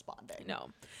mom's not responding. No.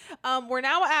 We're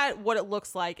now at what it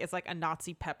looks like is like a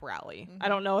Nazi pep rally. I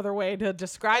don't know other way to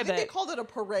describe I think it. they called it a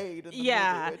parade in the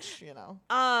movie, which,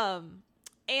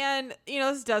 And,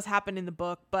 this does happen in the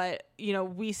book, but,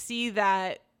 we see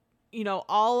that,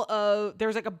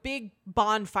 there's like a big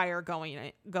bonfire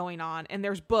going on, and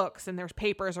there's books and there's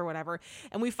papers or whatever.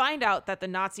 And we find out that the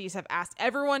Nazis have asked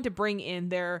everyone to bring in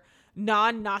their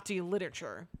non-Nazi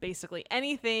literature, basically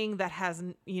anything that has,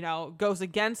 goes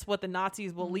against what the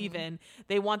Nazis believe in.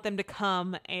 They want them to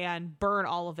come and burn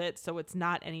all of it so it's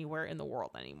not anywhere in the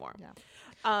world anymore.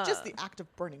 Yeah. Just the act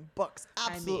of burning books.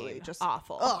 Absolutely. Just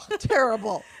awful. Oh,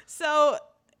 terrible. So,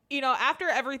 after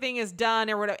everything is done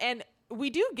or whatever, and we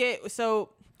do get, so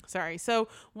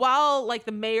while like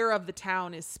the mayor of the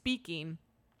town is speaking,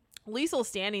 Liesl's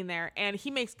standing there and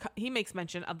he makes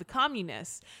mention of the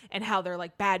communists and how they're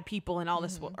like bad people and all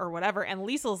this or whatever. And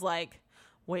Liesl's like,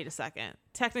 wait a second,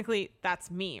 technically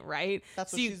that's me, right?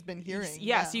 That's what she's been hearing.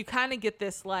 Yeah. So you kind of get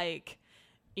this like,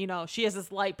 she has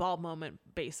this light bulb moment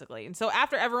basically. And so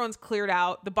after everyone's cleared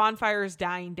out, the bonfire is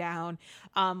dying down.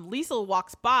 Liesl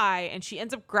walks by and she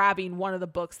ends up grabbing one of the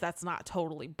books that's not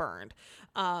totally burned.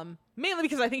 Mainly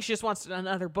because I think she just wants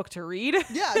another book to read.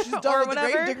 Yeah, she's done with the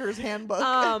Gravedigger's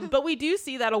Handbook. But we do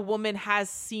see that a woman has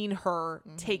seen her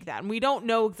take that. And we don't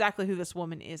know exactly who this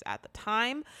woman is at the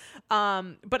time.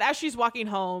 But as she's walking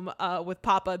home with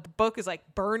Papa, the book is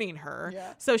like burning her.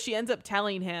 Yeah. So she ends up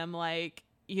telling him like,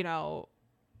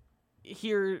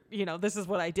 here, this is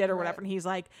what I did or whatever. And he's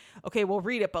like, okay, we'll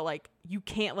read it, but like, you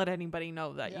can't let anybody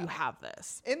know that you have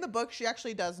this. In the book, she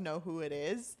actually does know who it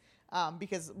is.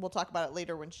 Because we'll talk about it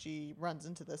later when she runs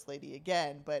into this lady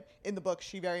again. But in the book,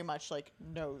 she very much like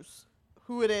knows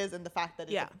who it is and the fact that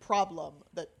it's a problem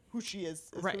that who she is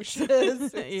who she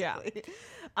is. Yeah.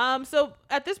 So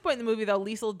at this point in the movie, though,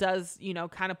 Liesl does,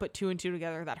 kind of put two and two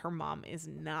together that her mom is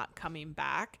not coming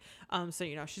back. So,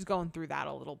 she's going through that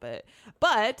a little bit.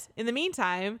 But in the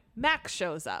meantime, Max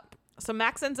shows up. So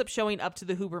Max ends up showing up to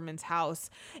the Huberman's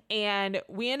house, and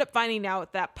we end up finding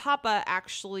out that Papa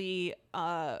actually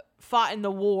fought in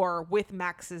the war with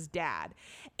Max's dad.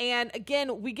 And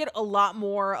again, we get a lot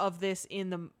more of this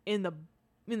in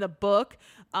the book.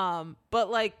 But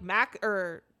like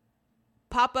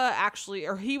Papa actually,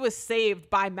 or he was saved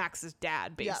by Max's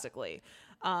dad, basically.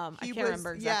 I can't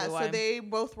remember exactly why. So they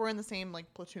both were in the same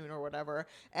like platoon or whatever.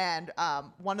 And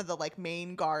one of the like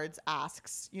main guards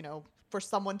asks, for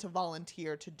someone to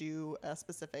volunteer to do a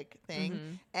specific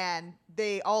thing. And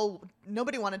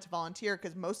nobody wanted to volunteer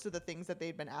because most of the things that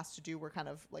they'd been asked to do were kind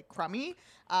of like crummy.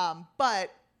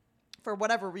 But for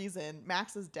whatever reason,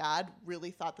 Max's dad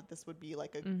really thought that this would be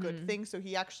like a good thing. So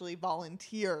he actually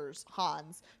volunteers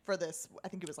Hans for this. I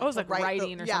think it was like,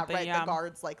 writing or something. Write the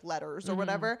guards like letters or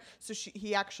whatever. So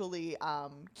he actually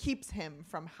keeps him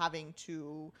from having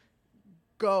to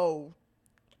go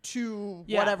to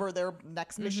whatever their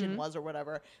next mission was or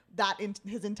whatever.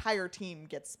 His entire team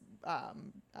gets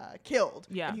killed,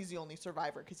 and he's the only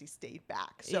survivor because he stayed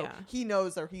back. So he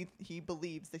knows, or he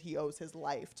believes that he owes his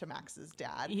life to Max's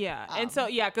dad. Yeah, and so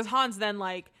because Hans then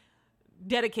like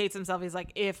dedicates himself. He's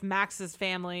like, if Max's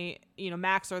family,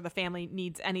 Max or the family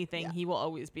needs anything, he will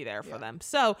always be there for them.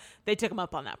 So they took him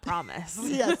up on that promise.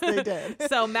 Yes, they did.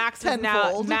 So Max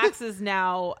is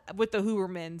now with the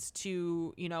Hubermans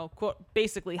to, quote,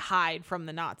 basically hide from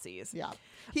the Nazis. Yeah.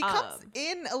 He comes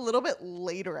in a little bit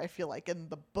later, I feel like, in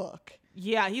the book.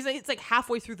 Yeah, it's like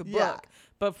halfway through the book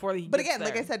before he. But again, there.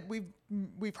 like I said,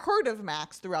 we've heard of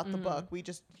Max throughout the book.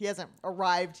 He hasn't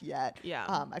arrived yet. Yeah.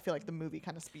 I feel like the movie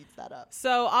kind of speeds that up.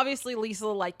 So obviously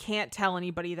Liesl like can't tell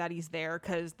anybody that he's there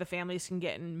because the families can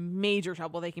get in major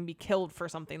trouble. They can be killed for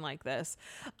something like this.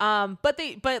 But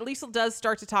Liesl does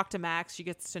start to talk to Max. She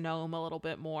gets to know him a little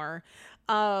bit more.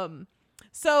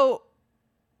 So.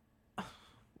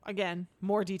 Again,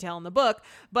 more detail in the book,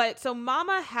 but so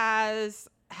Mama has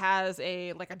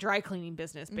a dry cleaning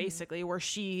business basically where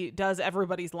she does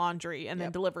everybody's laundry and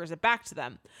then delivers it back to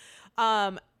them.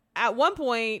 At one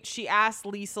point she asked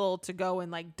Liesl to go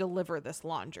and like deliver this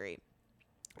laundry.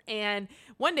 And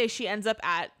one day she ends up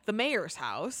at the mayor's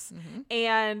house,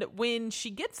 and when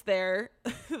she gets there,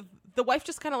 the wife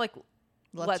just kind of like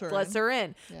lets her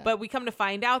in. Yeah. But we come to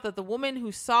find out that the woman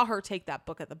who saw her take that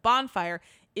book at the bonfire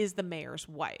is the mayor's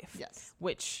wife. Yes.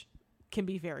 Which can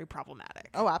be very problematic.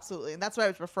 Oh, absolutely. And that's what I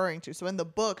was referring to. So in the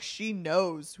book, she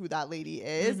knows who that lady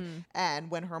is. Mm-hmm. And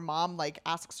when her mom like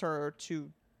asks her to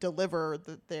deliver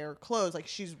their clothes, like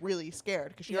she's really scared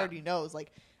because she already knows,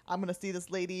 like, I'm going to see this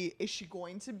lady. Is she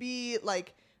going to be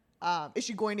like, is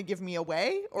she going to give me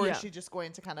away? Or is she just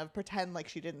going to kind of pretend like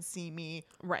she didn't see me?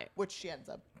 Right. Which she ends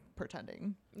up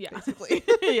pretending. Yeah. Basically.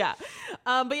 Yeah.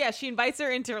 But yeah, she invites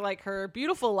her into like her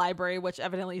beautiful library, which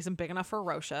evidently isn't big enough for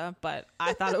Rosha, but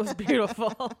I thought it was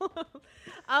beautiful.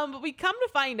 But we come to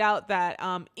find out that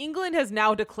England has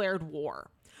now declared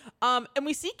war. And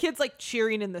we see kids like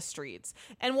cheering in the streets.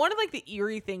 And one of like the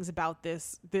eerie things about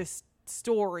this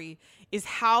story is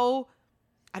how,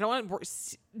 I don't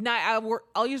want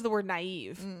I'll use the word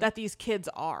naive that these kids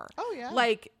are. Oh, yeah.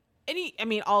 Like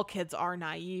all kids are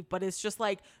naive, but it's just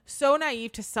like so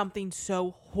naive to something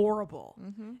so horrible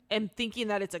and thinking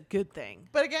that it's a good thing.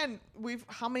 But again,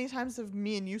 how many times have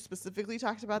me and you specifically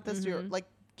talked about this? You're like,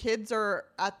 kids are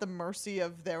at the mercy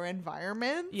of their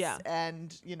environment. Yeah.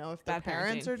 And, you know, if their Bad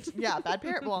parents parenting. are, bad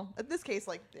parent. Well, in this case,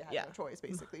 like, they had no choice,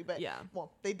 basically. But,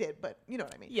 well, they did, but you know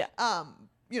what I mean? Yeah.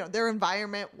 You know, their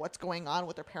environment, what's going on,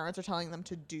 what their parents are telling them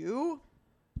to do.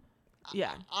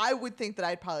 Yeah. I would think that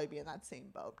I'd probably be in that same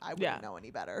boat. I wouldn't know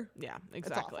any better. Yeah,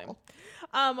 exactly. It's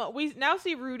awful. We now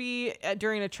see Rudy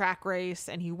during a track race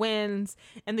and he wins,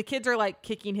 and the kids are like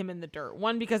kicking him in the dirt.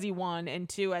 One, because he won, and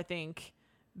two, I think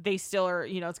they still are,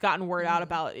 you know, it's gotten word out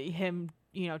about him,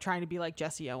 you know, trying to be like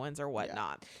Jesse Owens or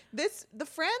whatnot. The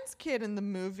Franz kid in the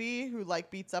movie who like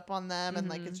beats up on them and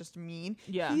like is just mean.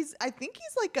 Yeah. I think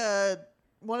he's like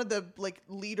one of the like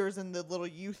leaders in the little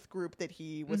youth group that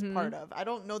he was part of. I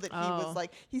don't know that he was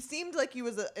like, he seemed like he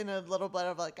was in a little bit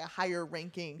of like a higher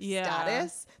ranking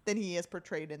status than he is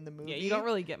portrayed in the movie. Yeah, you don't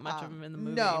really get much of him in the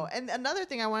movie. No. And another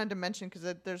thing I wanted to mention, because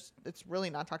it's really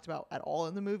not talked about at all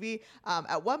in the movie.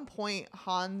 At one point,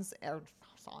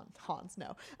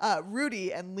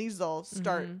 Rudy and Liesel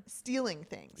start stealing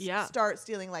things. Yeah. Start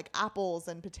stealing like apples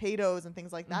and potatoes and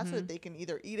things like that so that they can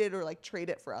either eat it or like trade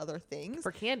it for other things.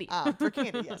 For candy. For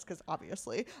candy, yes, because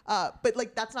obviously. But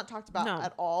like that's not talked about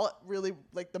at all. Really,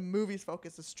 like the movie's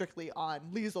focus is strictly on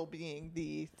Liesel being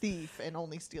the thief and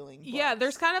only stealing books. Yeah,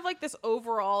 there's kind of like this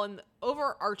overall and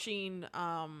overarching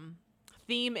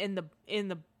theme in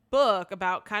the book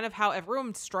about kind of how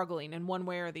everyone's struggling in one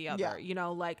way or the other. Yeah. You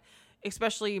know, like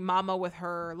especially Mama with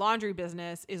her laundry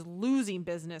business is losing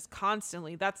business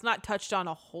constantly. That's not touched on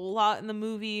a whole lot in the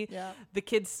movie. Yeah. The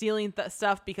kids stealing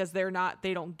stuff because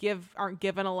aren't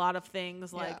given a lot of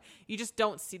things. Like you just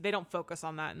they don't focus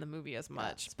on that in the movie as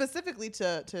much. Specifically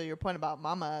to your point about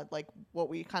Mama, like what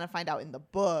we kind of find out in the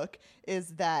book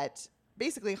is that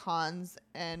basically Hans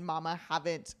and Mama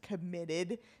haven't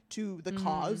committed to the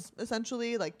cause,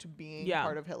 essentially, like to being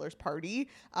part of Hitler's party.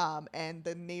 And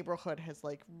the neighborhood has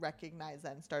like recognized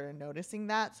that and started noticing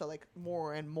that. So like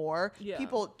more and more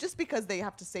people, just because they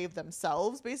have to save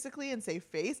themselves basically and save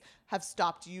face, have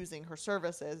stopped using her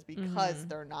services because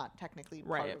they're not technically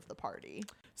part of the party.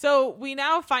 So we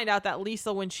now find out that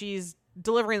Lisa, when she's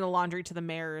delivering the laundry to the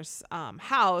mayor's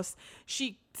house,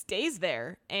 she stays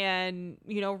there and,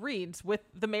 you know, reads with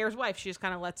the mayor's wife. She just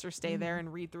kind of lets her stay there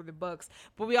and read through the books.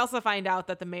 But we also find out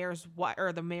that the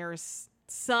mayor's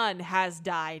son has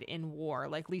died in war.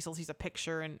 Like Lisa sees a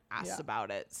picture and asks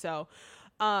about it. So,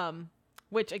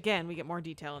 which again, we get more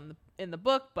detail in the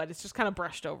book, but it's just kind of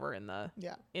brushed over in the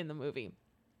movie.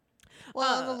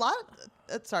 Well, and a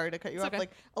lot. Sorry to cut you off. Okay.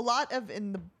 Like a lot of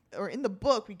in the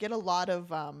book, we get a lot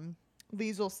of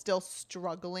Liesel still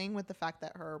struggling with the fact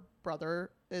that her brother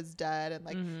is dead, and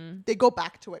like they go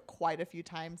back to it quite a few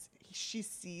times. She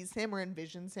sees him or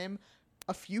envisions him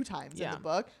a few times in the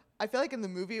book. I feel like in the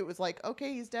movie it was like,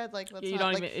 okay, he's dead. Like let's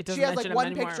not. Like, she has like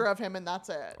one picture of him and that's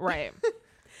it. Right.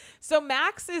 So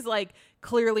Max is like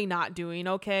clearly not doing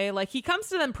okay. Like he comes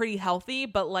to them pretty healthy,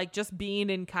 but like just being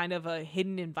in kind of a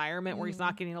hidden environment where he's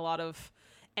not getting a lot of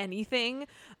anything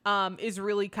is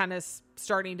really kind of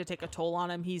starting to take a toll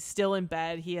on him. He's still in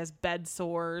bed. He has bed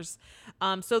sores.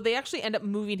 So they actually end up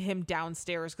moving him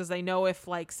downstairs because they know if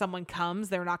like someone comes,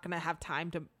 they're not going to have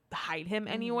time to hide him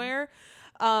anywhere.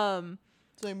 So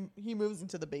he moves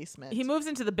into the basement.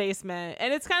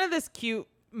 And it's kind of this cute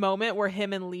moment where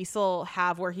him and Liesel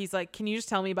have where he's like, can you just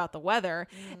tell me about the weather?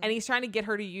 And he's trying to get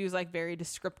her to use like very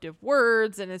descriptive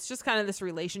words, and it's just kind of this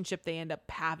relationship they end up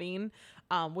having,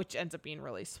 which ends up being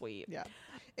really sweet.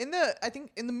 I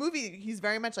think in the movie he's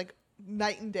very much like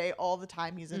night and day all the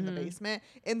time he's in the basement.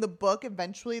 In the book,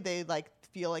 eventually they like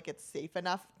feel like it's safe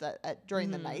enough that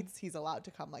during the nights he's allowed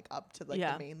to come like up to like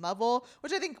the main level,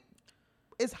 which I think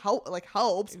is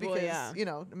helps because you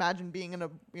know, imagine being in a,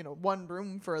 you know, one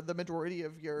room for the majority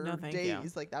of your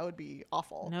days. Like that would be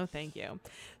awful. No, thank you.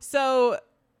 So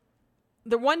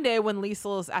the one day when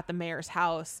Liesl is at the mayor's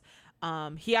house,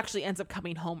 he actually ends up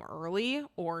coming home early,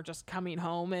 or just coming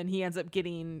home, and she ends up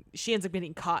getting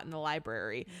caught in the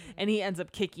library, and he ends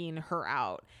up kicking her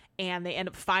out, and they end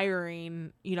up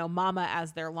firing, you know, Mama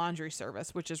as their laundry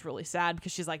service, which is really sad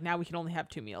because she's like, now we can only have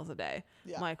 2 meals a day.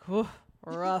 Yeah. I'm like, whew,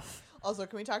 rough. Also,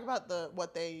 can we talk about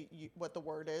what the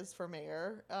word is for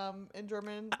mayor in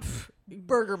German?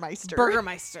 Burgermeister.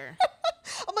 Burgermeister.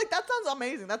 I'm like, that sounds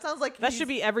amazing. That sounds like that should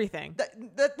be everything.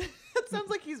 That sounds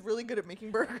like he's really good at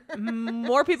making burgers.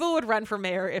 More people would run for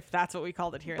mayor if that's what we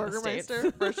called it here in the States.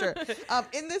 Burgermeister, for sure.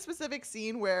 In this specific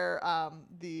scene where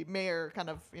the mayor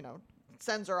kind of, you know,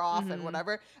 sends her off and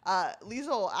whatever,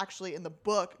 Liesl actually in the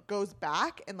book goes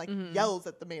back and like yells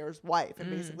at the mayor's wife and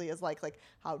basically is like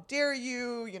how dare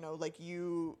you, you know, like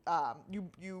you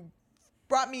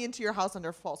brought me into your house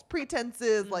under false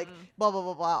pretenses, like blah blah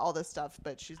blah blah, all this stuff.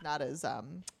 But she's not as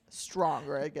strong,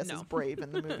 or I guess as brave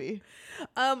in the movie.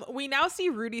 We now see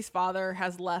Rudy's father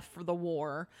has left for the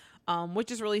war,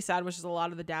 which is really sad, which is a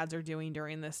lot of the dads are doing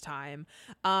during this time.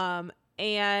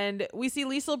 And we see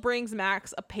Liesl brings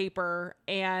Max a paper,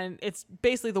 and it's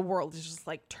basically the world is just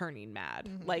like turning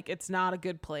mad. Like it's not a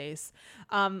good place.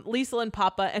 Liesl and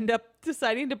Papa end up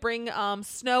deciding to bring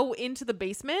Snow into the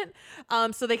basement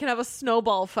so they can have a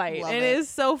snowball fight. Love and it is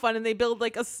so fun. And they build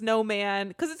like a snowman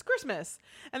because it's Christmas.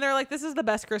 And they're like, this is the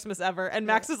best Christmas ever. And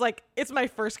Max is like, it's my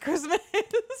first Christmas.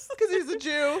 Because he's a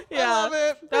Jew. Yeah. I love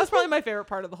it. That was probably my favorite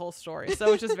part of the whole story. So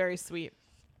which is very sweet.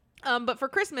 But for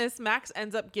Christmas, Max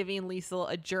ends up giving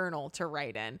Liesl a journal to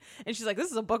write in. And she's like, this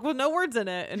is a book with no words in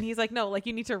it. And he's like, no, like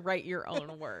you need to write your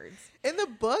own words. In the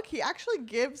book, he actually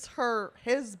gives her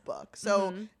his book.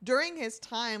 So during his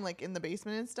time, like in the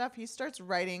basement and stuff, he starts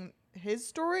writing his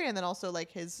story, and then also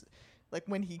like his, like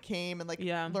when he came and like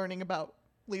learning about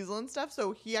Liesl and stuff.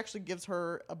 So he actually gives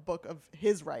her a book of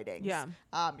his writings. Yeah.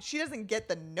 She doesn't get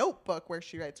the notebook where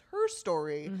she writes her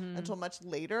story until much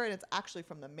later, and it's actually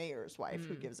from the mayor's wife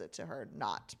who gives it to her,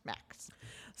 not Max.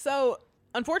 So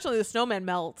unfortunately, the snowman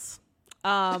melts,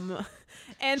 and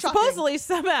supposedly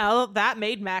somehow that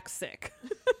made Max sick.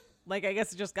 Like, I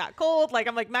guess it just got cold. Like,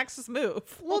 I'm like, Max, just move.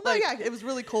 Well, like, no, yeah, it was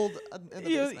really cold in the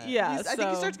basement. Yeah, I think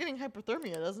he starts getting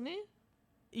hypothermia, doesn't he?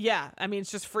 Yeah, I mean,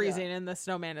 it's just freezing, and the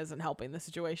snowman isn't helping the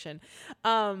situation.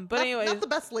 But anyway, not the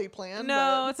best laid plan.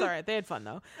 No, it's all right. They had fun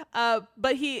though.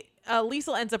 But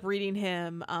Liesl ends up reading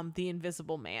him The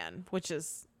Invisible Man, which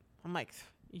is, I'm like,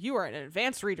 you are an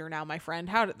advanced reader now, my friend.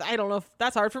 I don't know if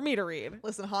that's hard for me to read.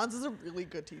 Listen, Hans is a really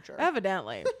good teacher.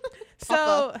 Evidently.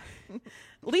 So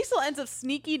Liesl ends up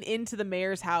sneaking into the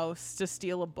mayor's house to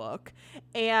steal a book,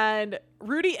 and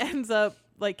Rudy ends up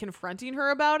like confronting her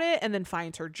about it, and then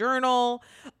finds her journal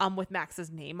with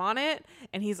Max's name on it,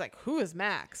 and he's like, who is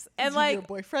Max? And is like he your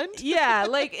boyfriend? Yeah,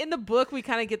 like in the book we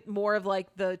kind of get more of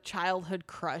like the childhood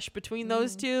crush between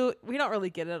those two. We don't really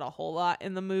get it a whole lot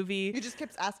in the movie. He just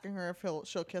keeps asking her if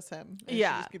she'll kiss him, and she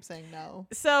just keeps saying no.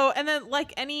 So, and then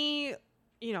like any,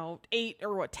 you know, 8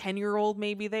 or 10-year-old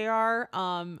maybe they are,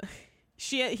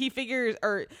 he figures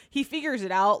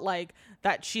it out, like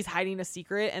that she's hiding a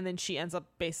secret, and then she ends up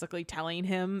basically telling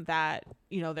him that,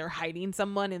 you know, they're hiding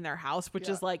someone in their house, which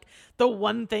is like the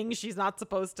one thing she's not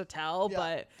supposed to tell.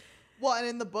 But well, and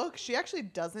in the book, she actually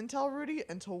doesn't tell Rudy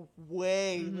until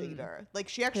way later. Like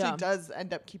she actually does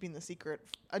end up keeping the secret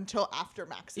until after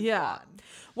Max is gone.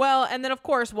 Well, and then of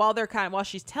course, while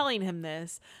she's telling him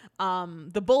this,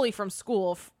 the bully from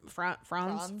school,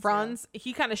 Franz,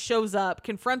 he kind of shows up,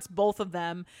 confronts both of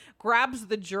them, grabs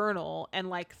the journal, and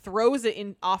like throws it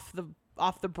in off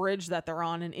the bridge that they're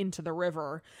on and into the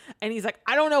river. And he's like,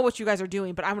 I don't know what you guys are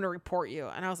doing, but I'm going to report you.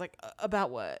 And I was like, about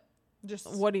what? Just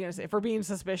what are you going to say? For being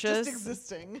suspicious? Just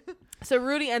existing. So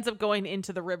Rudy ends up going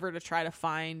into the river to try to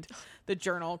find the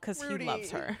journal because he loves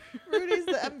her. Rudy's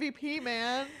the MVP,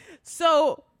 man.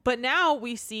 So, but now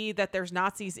we see that there's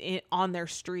Nazis on their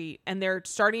street, and they're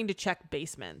starting to check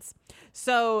basements.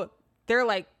 So they're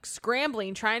like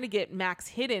scrambling, trying to get Max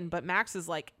hidden, but Max is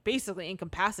like basically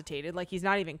incapacitated. Like he's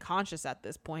not even conscious at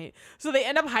this point. So they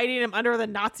end up hiding him under the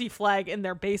Nazi flag in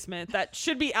their basement that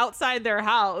should be outside their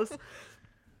house.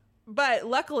 But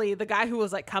luckily, the guy who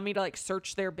was like coming to like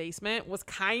search their basement was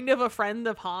kind of a friend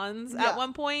of Hans at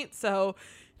one point. So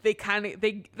they end up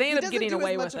getting away with it. He doesn't do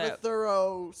as much of a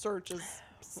thorough search as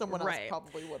someone else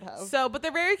probably would have. So, but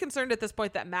they're very concerned at this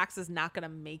point that Max is not going to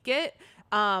make it.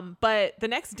 But the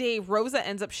next day, Rosa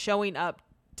ends up showing up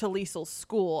to Liesel's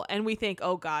school, and we think,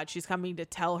 oh God, she's coming to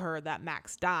tell her that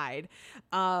Max died.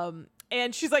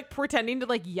 And she's like pretending to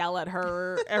like yell at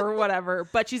her or whatever,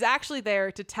 but she's actually there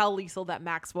to tell Liesel that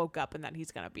Max woke up and that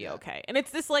he's gonna be okay. And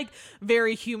it's this like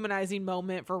very humanizing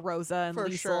moment for Rosa and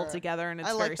Liesel together, and it's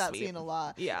I very like that sweet. scene a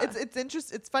lot. Yeah, it's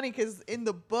interesting. It's funny because in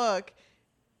the book,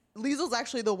 Liesel's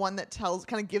actually the one that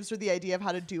kind of gives her the idea of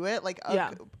how to do it. Like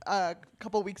a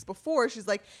couple weeks before, she's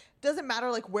like, doesn't matter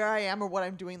like where I am or what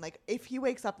I'm doing. Like if he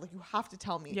wakes up, like you have to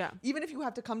tell me. Yeah. Even if you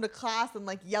have to come to class and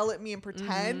like yell at me and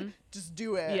pretend, just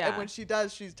do it. Yeah. And when she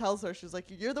does, she tells her, she's like,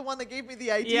 you're the one that gave me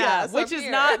the idea. Yeah, so which is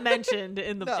not mentioned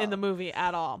in the in the movie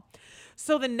at all.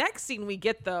 So the next scene we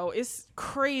get though is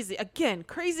crazy. Again,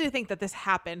 crazy to think that this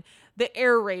happened. The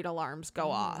air raid alarms go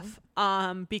off.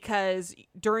 Because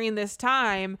during this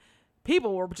time,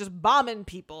 people were just bombing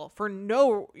people for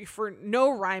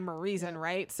no rhyme or reason,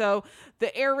 right? So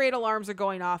the air raid alarms are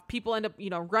going off. People end up,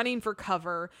 running for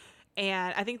cover.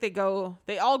 And I think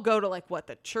they all go to like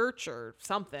the church or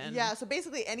something. Yeah. So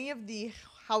basically any of the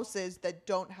houses that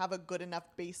don't have a good enough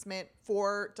basement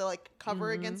to like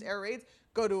cover against air raids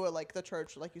go to the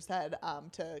church, like you said,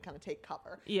 to kind of take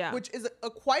cover. Yeah. Which is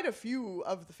quite a few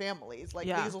of the families, like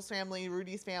Liesel's family,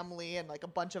 Rudy's family, and like a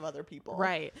bunch of other people.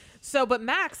 Right. So, but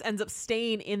Max ends up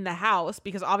staying in the house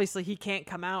because obviously he can't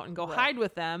come out and go hide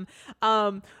with them.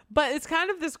 But it's kind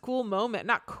of this cool moment.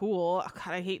 Not cool.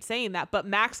 God, I hate saying that. But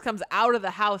Max comes out of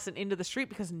the house and into the street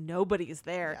because nobody is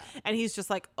there. Yeah. And he's just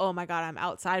like, oh my God, I'm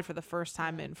outside for the first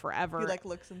time in forever. He like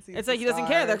looks and sees It's like he doesn't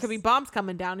care. There could be bombs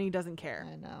coming down and he doesn't care.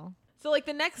 I know. So like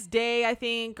the next day, I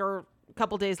think, or a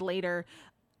couple days later,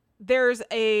 there's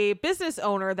a business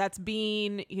owner that's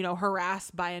being,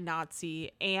 harassed by a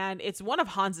Nazi, and it's one of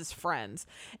Hans's friends,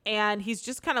 and he's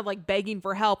just kind of like begging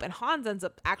for help, and Hans ends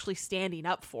up actually standing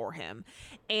up for him,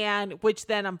 and which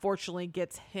then unfortunately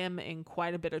gets him in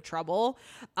quite a bit of trouble.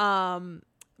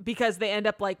 Because they end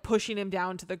up like pushing him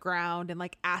down to the ground and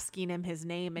like asking him his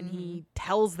name, and he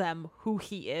tells them who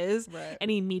he is. Right.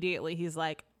 And immediately he's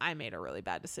like, I made a really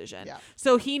bad decision. Yeah.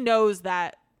 So he knows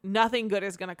that nothing good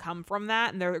is going to come from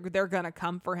that, and they're going to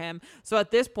come for him. So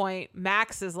at this point,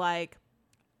 Max is like,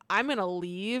 I'm going to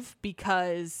leave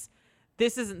because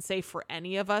this isn't safe for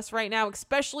any of us right now,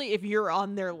 especially if you're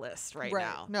on their list right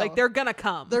now. No. Like they're going to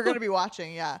come. They're going to be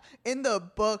watching. Yeah. In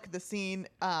the book, the scene,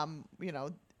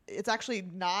 it's actually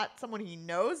not someone he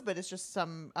knows, but it's just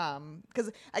some,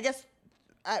 because I guess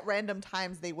at random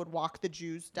times they would walk the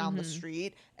Jews down the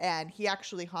street, and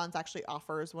Hans actually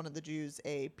offers one of the Jews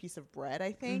a piece of bread,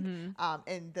 I think,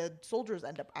 and the soldiers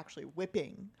end up actually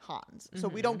whipping Hans. So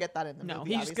we don't get that in the movie. No,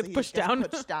 he just gets pushed down.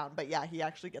 But yeah, he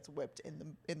actually gets whipped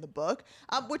in the book,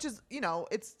 which is,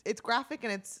 it's graphic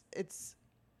and it's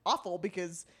awful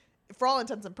because for all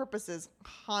intents and purposes,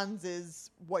 Hans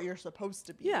is what you're supposed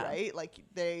to be, right? Like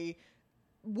they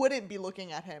wouldn't be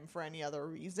looking at him for any other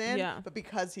reason, but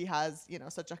because he has,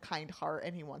 such a kind heart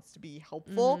and he wants to be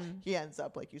helpful, he ends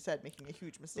up, like you said, making a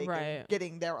huge mistake and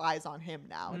getting their eyes on him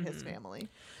now and his family.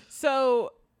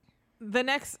 So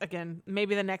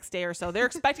maybe the next day or so, they're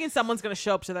expecting someone's going to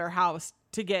show up to their house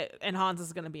and Hans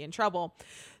is going to be in trouble.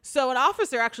 So an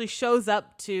officer actually shows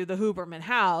up to the Huberman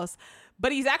house,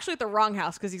 but he's actually at the wrong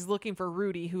house because he's looking for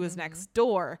Rudy, who is next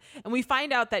door. And we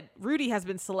find out that Rudy has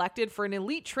been selected for an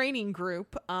elite training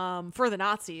group for the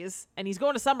Nazis. And he's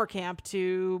going to summer camp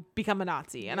to become a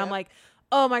Nazi. And I'm like,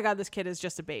 oh my God, this kid is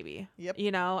just a baby. Yep.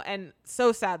 And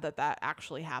so sad that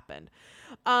actually happened.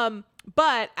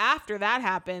 But after that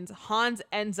happens, Hans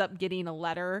ends up getting a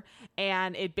letter.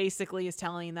 And it basically is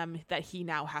telling them that he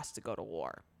now has to go to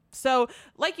war. So,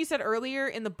 like you said earlier,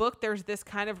 in the book, there's this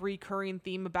kind of recurring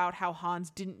theme about how Hans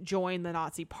didn't join the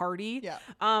Nazi party. Yeah.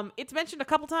 It's mentioned a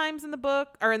couple times in the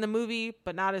book or in the movie,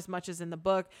 but not as much as in the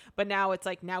book. But now it's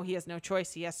like, now he has no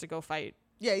choice. He has to go fight.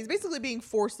 Yeah, he's basically being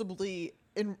forcibly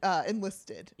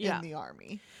enlisted in the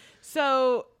army.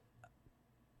 So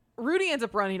Rudy ends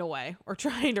up running away or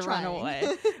trying to run away,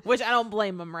 which I don't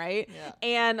blame him, right? Yeah.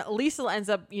 And Liesel ends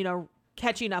up,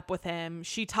 catching up with him.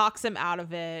 She talks him out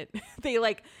of it. They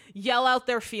like yell out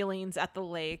their feelings at the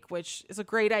lake, which is a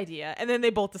great idea. And then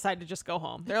they both decide to just go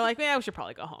home. They're like, we should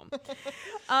probably go home.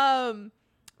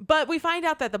 But we find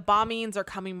out that the bombings are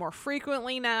coming more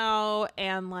frequently now.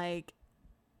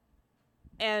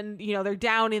 And they're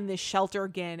down in this shelter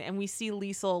again, and we see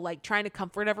Liesel like trying to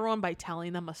comfort everyone by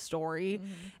telling them a story.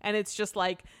 And it's just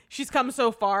like she's come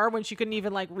so far when she couldn't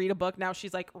even like read a book. Now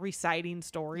she's like reciting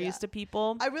stories to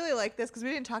people. I really like this because we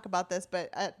didn't talk about this,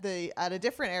 but at a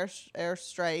different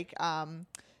airstrike,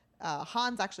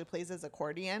 Hans actually plays his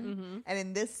accordion, and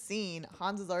in this scene,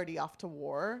 Hans is already off to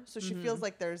war, so she feels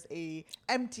like there's a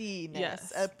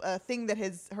emptiness, a thing that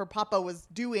her papa was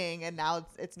doing, and now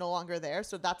it's no longer there.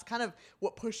 So that's kind of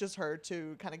what pushes her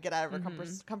to kind of get out of her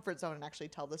comfort zone and actually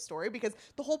tell the story, because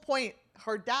the whole point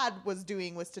her dad was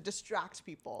doing was to distract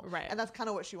people, right? And that's kind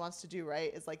of what she wants to do,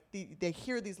 right? Is like they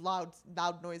hear these loud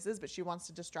noises, but she wants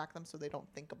to distract them so they don't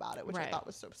think about it, which I thought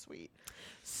was so sweet.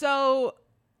 So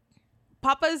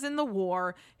Papa's in the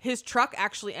war. His truck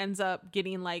actually ends up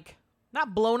getting like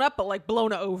not blown up, but like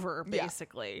blown over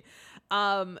basically.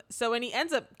 So, and he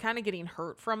ends up kind of getting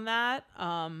hurt from that.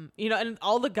 And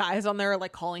all the guys on there are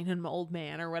like calling him an old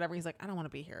man or whatever. He's like, I don't want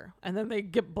to be here. And then they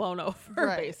get blown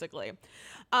over basically.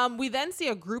 We then see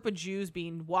a group of Jews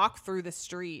being walked through the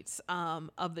streets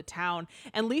of the town,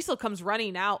 and Liesl comes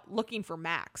running out looking for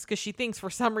Max because she thinks for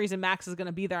some reason Max is going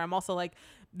to be there. I'm also like,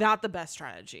 not the best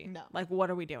strategy. No. Like, what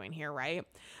are we doing here, right?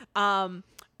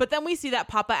 But then we see that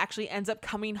Papa actually ends up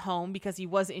coming home because he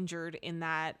was injured in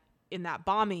that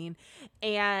bombing,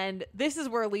 and this is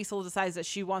where Liesl decides that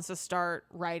she wants to start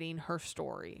writing her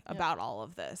story about all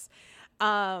of this.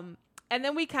 And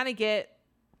then we kind of get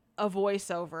a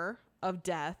voiceover of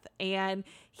Death, and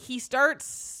he starts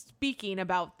speaking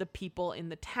about the people in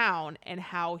the town and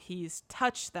how he's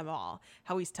touched them all,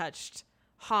 how he's touched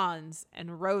Hans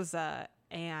and Rosa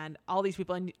and all these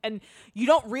people, and you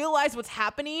don't realize what's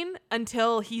happening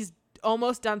until he's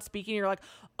almost done speaking. You're like,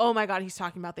 oh my God, he's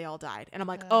talking about they all died. And I'm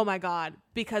like, oh my God,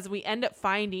 because we end up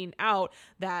finding out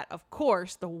that, of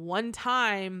course, the one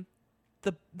time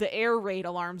the air raid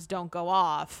alarms don't go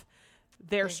off,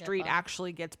 their street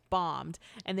actually gets bombed,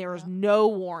 and there was no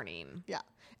warning. Yeah.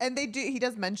 And he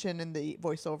does mention in the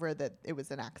voiceover that it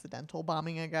was an accidental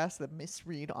bombing, I guess, the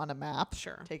misread on a map.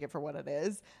 Sure. Take it for what it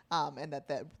is. And that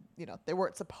they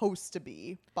weren't supposed to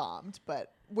be bombed,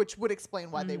 but which would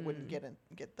explain why they wouldn't get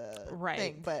the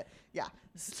thing. But yeah,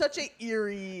 such an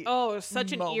eerie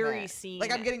such an eerie scene.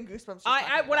 Like, I'm getting goosebumps.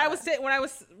 When I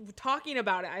was talking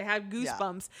about it, I had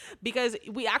goosebumps because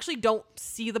we actually don't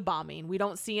see the bombing. We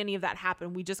don't see any of that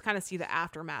happen. We just kind of see the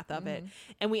aftermath of it.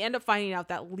 And we end up finding out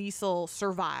that Liesl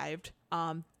survived.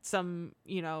 Some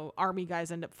army guys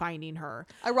end up finding her,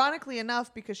 ironically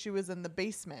enough, because she was in the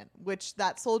basement, which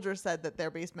that soldier said that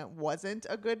their basement wasn't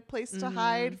a good place to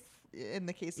hide in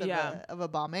the case of a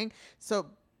bombing. So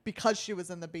because she was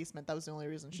in the basement, that was the only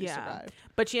reason she survived.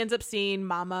 But she ends up seeing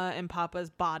Mama and Papa's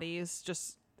bodies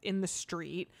just in the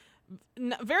street,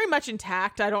 very much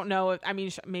intact. I don't know.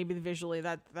 Maybe visually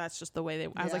that's just the way they.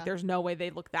 I was like, there's no way they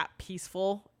look that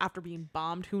peaceful after being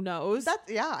bombed. Who knows?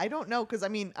 I don't know, because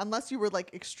unless you were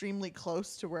like extremely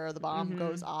close to where the bomb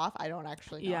goes off, I don't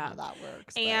actually know how that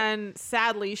works. And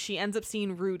sadly, she ends up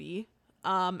seeing Rudy.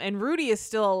 And Rudy is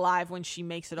still alive when she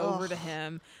makes it over to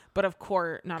him. But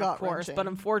but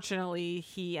unfortunately,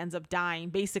 he ends up dying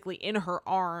basically in her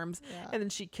arms. Yeah. And then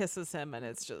she kisses him, and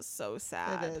it's just so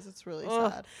sad. It is. It's really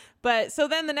sad. But so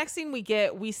then the next thing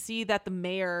we see that the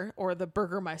mayor or the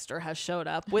Burgermeister has showed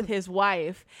up with his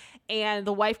wife, and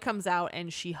the wife comes out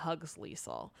and she hugs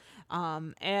Liesl.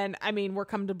 And we're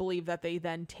come to believe that they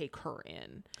then take her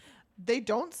in. They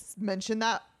don't mention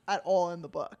that at all in the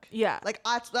book. Yeah. Like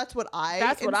that's what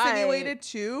I insinuated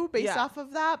too, based off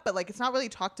of that. But like, it's not really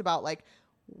talked about like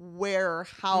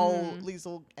how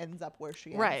Liesl ends up where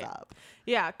she ends up.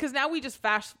 Yeah. Cause now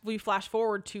we flash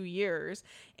forward 2 years,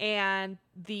 and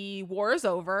the war is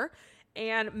over,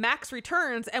 and Max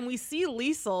returns, and we see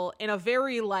Liesl in a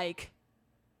very like,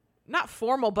 not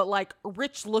formal, but like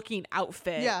rich looking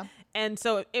outfit. Yeah. And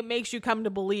so it makes you come to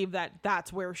believe that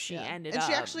that's where she ended up.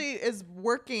 And she actually is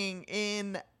working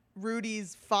in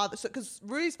Rudy's father. So, because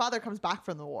Rudy's father comes back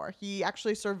from the war. He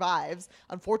actually survives.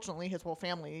 Unfortunately, his whole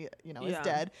family, is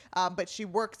dead. But she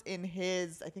works in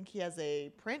his, I think he has a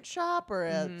print shop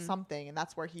or something. And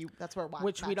that's where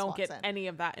Max we don't get any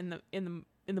of that in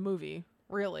the movie.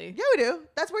 Really? Yeah, we do.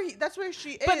 That's where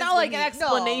she is. But not like an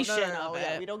explanation of it.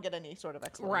 Yeah, we don't get any sort of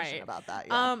explanation about that.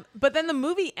 Yeah. But then the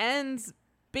movie ends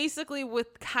basically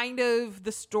with kind of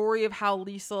the story of how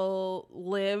Liesl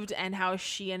lived and how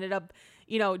she ended up,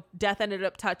 Death ended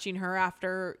up touching her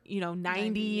after,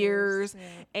 90 years.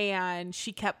 Yeah. And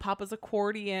she kept Papa's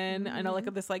accordion in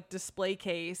like this like display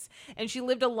case. And she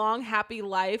lived a long, happy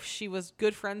life. She was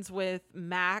good friends with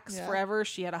Max forever.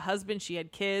 She had a husband, she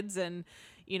had kids, and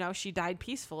she died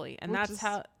peacefully, and and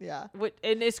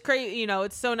it's crazy.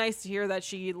 It's so nice to hear that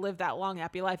she lived that long,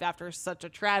 happy life after such a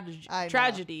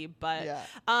tragedy. But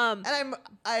and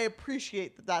I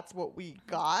appreciate that that's what we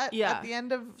got at the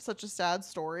end of such a sad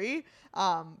story.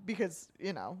 Because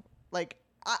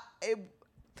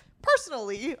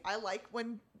personally, I like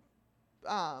when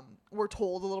we're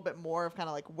told a little bit more of kind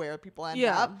of like where people end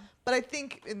Yeah. up. But I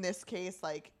think in this case,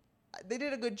 like they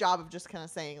did a good job of just kind of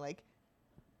saying like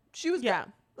she was Yeah.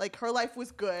 good. Like her life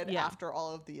was good Yeah. after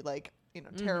all of the like, you know,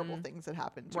 terrible things that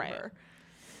happened to Right. her.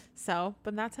 So,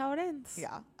 but that's how it ends.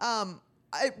 Yeah.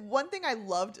 One thing I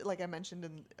loved, like I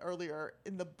mentioned earlier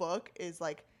in the book, is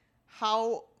like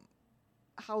how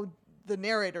the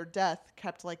narrator Death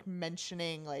kept like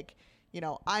mentioning like, you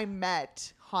know, I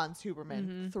met Hans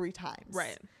Huberman 3 times.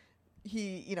 Right.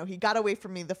 He, you know, he got away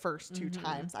from me the first 2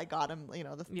 times. I got him, you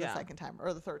know, the Yeah. second time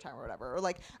or the third time or whatever. Or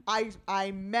like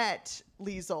I met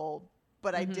Liesel,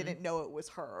 but I didn't know it was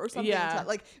her or something. Yeah.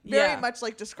 Like very Yeah. much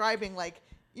like describing like,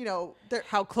 you know,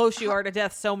 How close you are to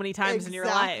death so many times in your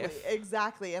life.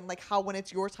 Exactly. And like how when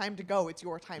it's your time to go, it's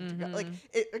your time to go. Like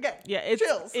it, again, Yeah, it's-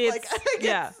 chills. it's- like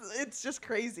yeah. it's just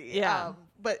crazy. Yeah.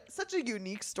 But such a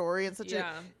unique story and such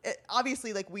Yeah.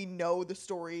 obviously like we know the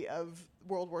story of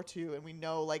World War II and we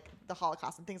know like the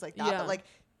Holocaust and things like that. Yeah. But like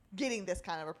getting this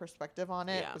kind of a perspective on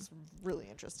it Yeah. was really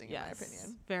interesting in my Yes,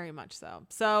 opinion. very much so.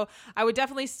 So I would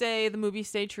definitely say the movie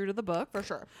stayed true to the book. For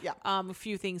sure. Yeah. A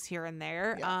few things here and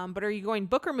there. Yeah. But are you going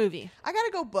book or movie? I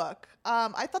gotta go book.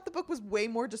 I thought the book was way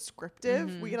more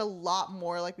descriptive. We get a lot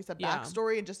more, like we said, Yeah.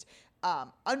 backstory and just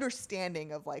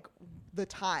understanding of like the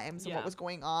times and Yeah. what was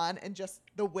going on and just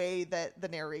the way that the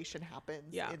narration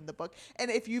happens Yeah. in the book.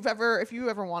 And if you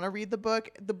ever want to read the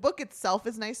book itself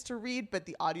is nice to read, but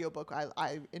the audiobook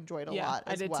I enjoyed a Yeah, lot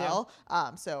I as did too. well.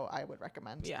 So I would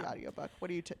recommend Yeah. the audiobook. What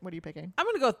are you picking? I'm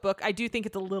gonna go with book. I do think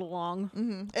it's a little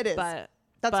long, It is. but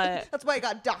That's why it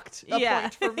got docked a yeah,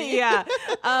 point for me. yeah.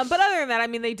 But other than that, I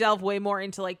mean, they delve way more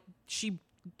into like she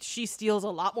steals a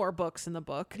lot more books in the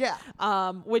book. Yeah.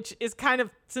 Which is kind of,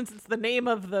 since it's the name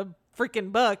of the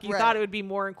freaking book, you Right. thought it would be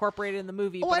more incorporated in the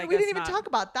movie. Oh, but and I we guess didn't even not. talk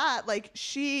about that. Like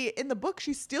in the book,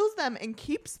 she steals them and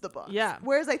keeps the books. Yeah.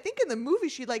 Whereas I think in the movie,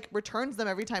 she like returns them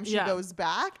every time she Yeah. goes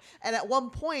back. And at one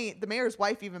point, the mayor's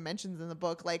wife even mentions in the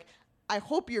book, like, I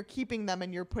hope you're keeping them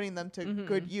and you're putting them to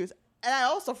good use. And I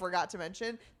also forgot to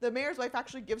mention, the mayor's wife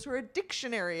actually gives her a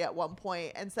dictionary at one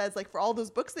point and says, like, for all those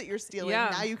books that you're stealing, Yeah.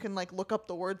 now you can like look up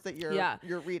the words that you're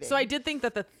reading. So I did think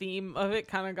that the theme of it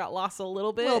kind of got lost a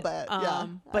little bit. Little bit, yeah. I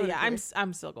But would yeah, agree.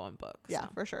 I'm still going book. Yeah, so.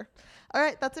 for sure. All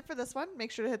right, that's it for this one.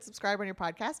 Make sure to hit subscribe on your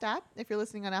podcast app. If you're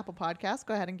listening on Apple Podcasts,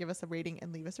 go ahead and give us a rating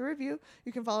and leave us a review.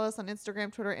 You can follow us on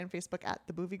Instagram, Twitter, and Facebook at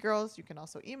The Boovie Girls. You can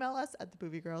also email us at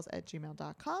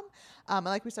theboviegirls@gmail.com. And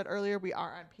like we said earlier, we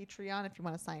are on Patreon. If you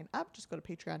want to sign up, just go to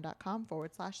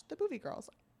patreon.com/The Boovie Girls.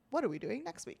 What are we doing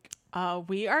next week?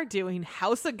 We are doing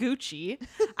House of Gucci.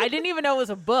 I didn't even know it was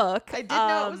a book. I did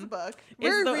know it was a book.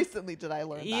 Very recently did I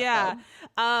learn that. Yeah.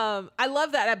 though. I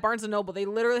love that at Barnes & Noble. They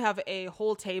literally have a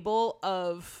whole table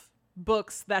of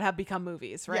books that have become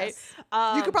movies, right?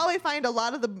 Yes. You could probably find a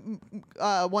lot of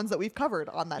the ones that we've covered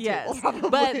on that table. Probably.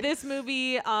 But this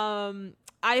movie,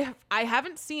 I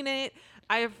haven't seen it.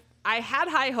 I had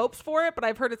high hopes for it, but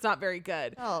I've heard it's not very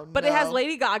good. Oh, but it has no.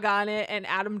 Lady Gaga in it and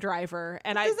Adam Driver,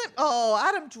 and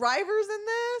Adam Driver's in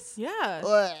this? yeah.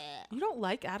 Ugh. You don't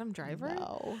like Adam Driver?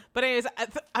 No. But anyways,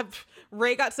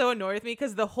 Ray got so annoyed with me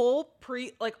because the whole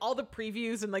all the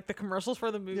previews and like the commercials for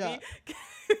the movie Yeah.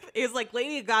 is like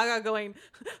Lady Gaga going,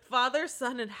 Father,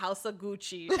 Son, and House of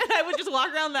Gucci. And I would just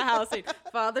walk around the house saying,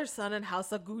 Father, Son, and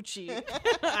House of Gucci.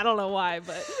 I don't know why,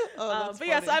 but that's but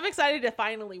yeah, so funny. I'm excited to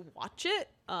finally watch it.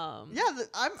 I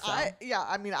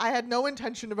mean, I had no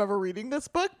intention of ever reading this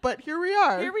book, but here we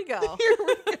are. Here we go. Here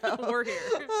we go. We're here.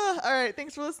 All right.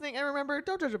 Thanks for listening. And remember,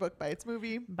 don't judge a book by its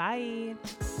movie. Bye.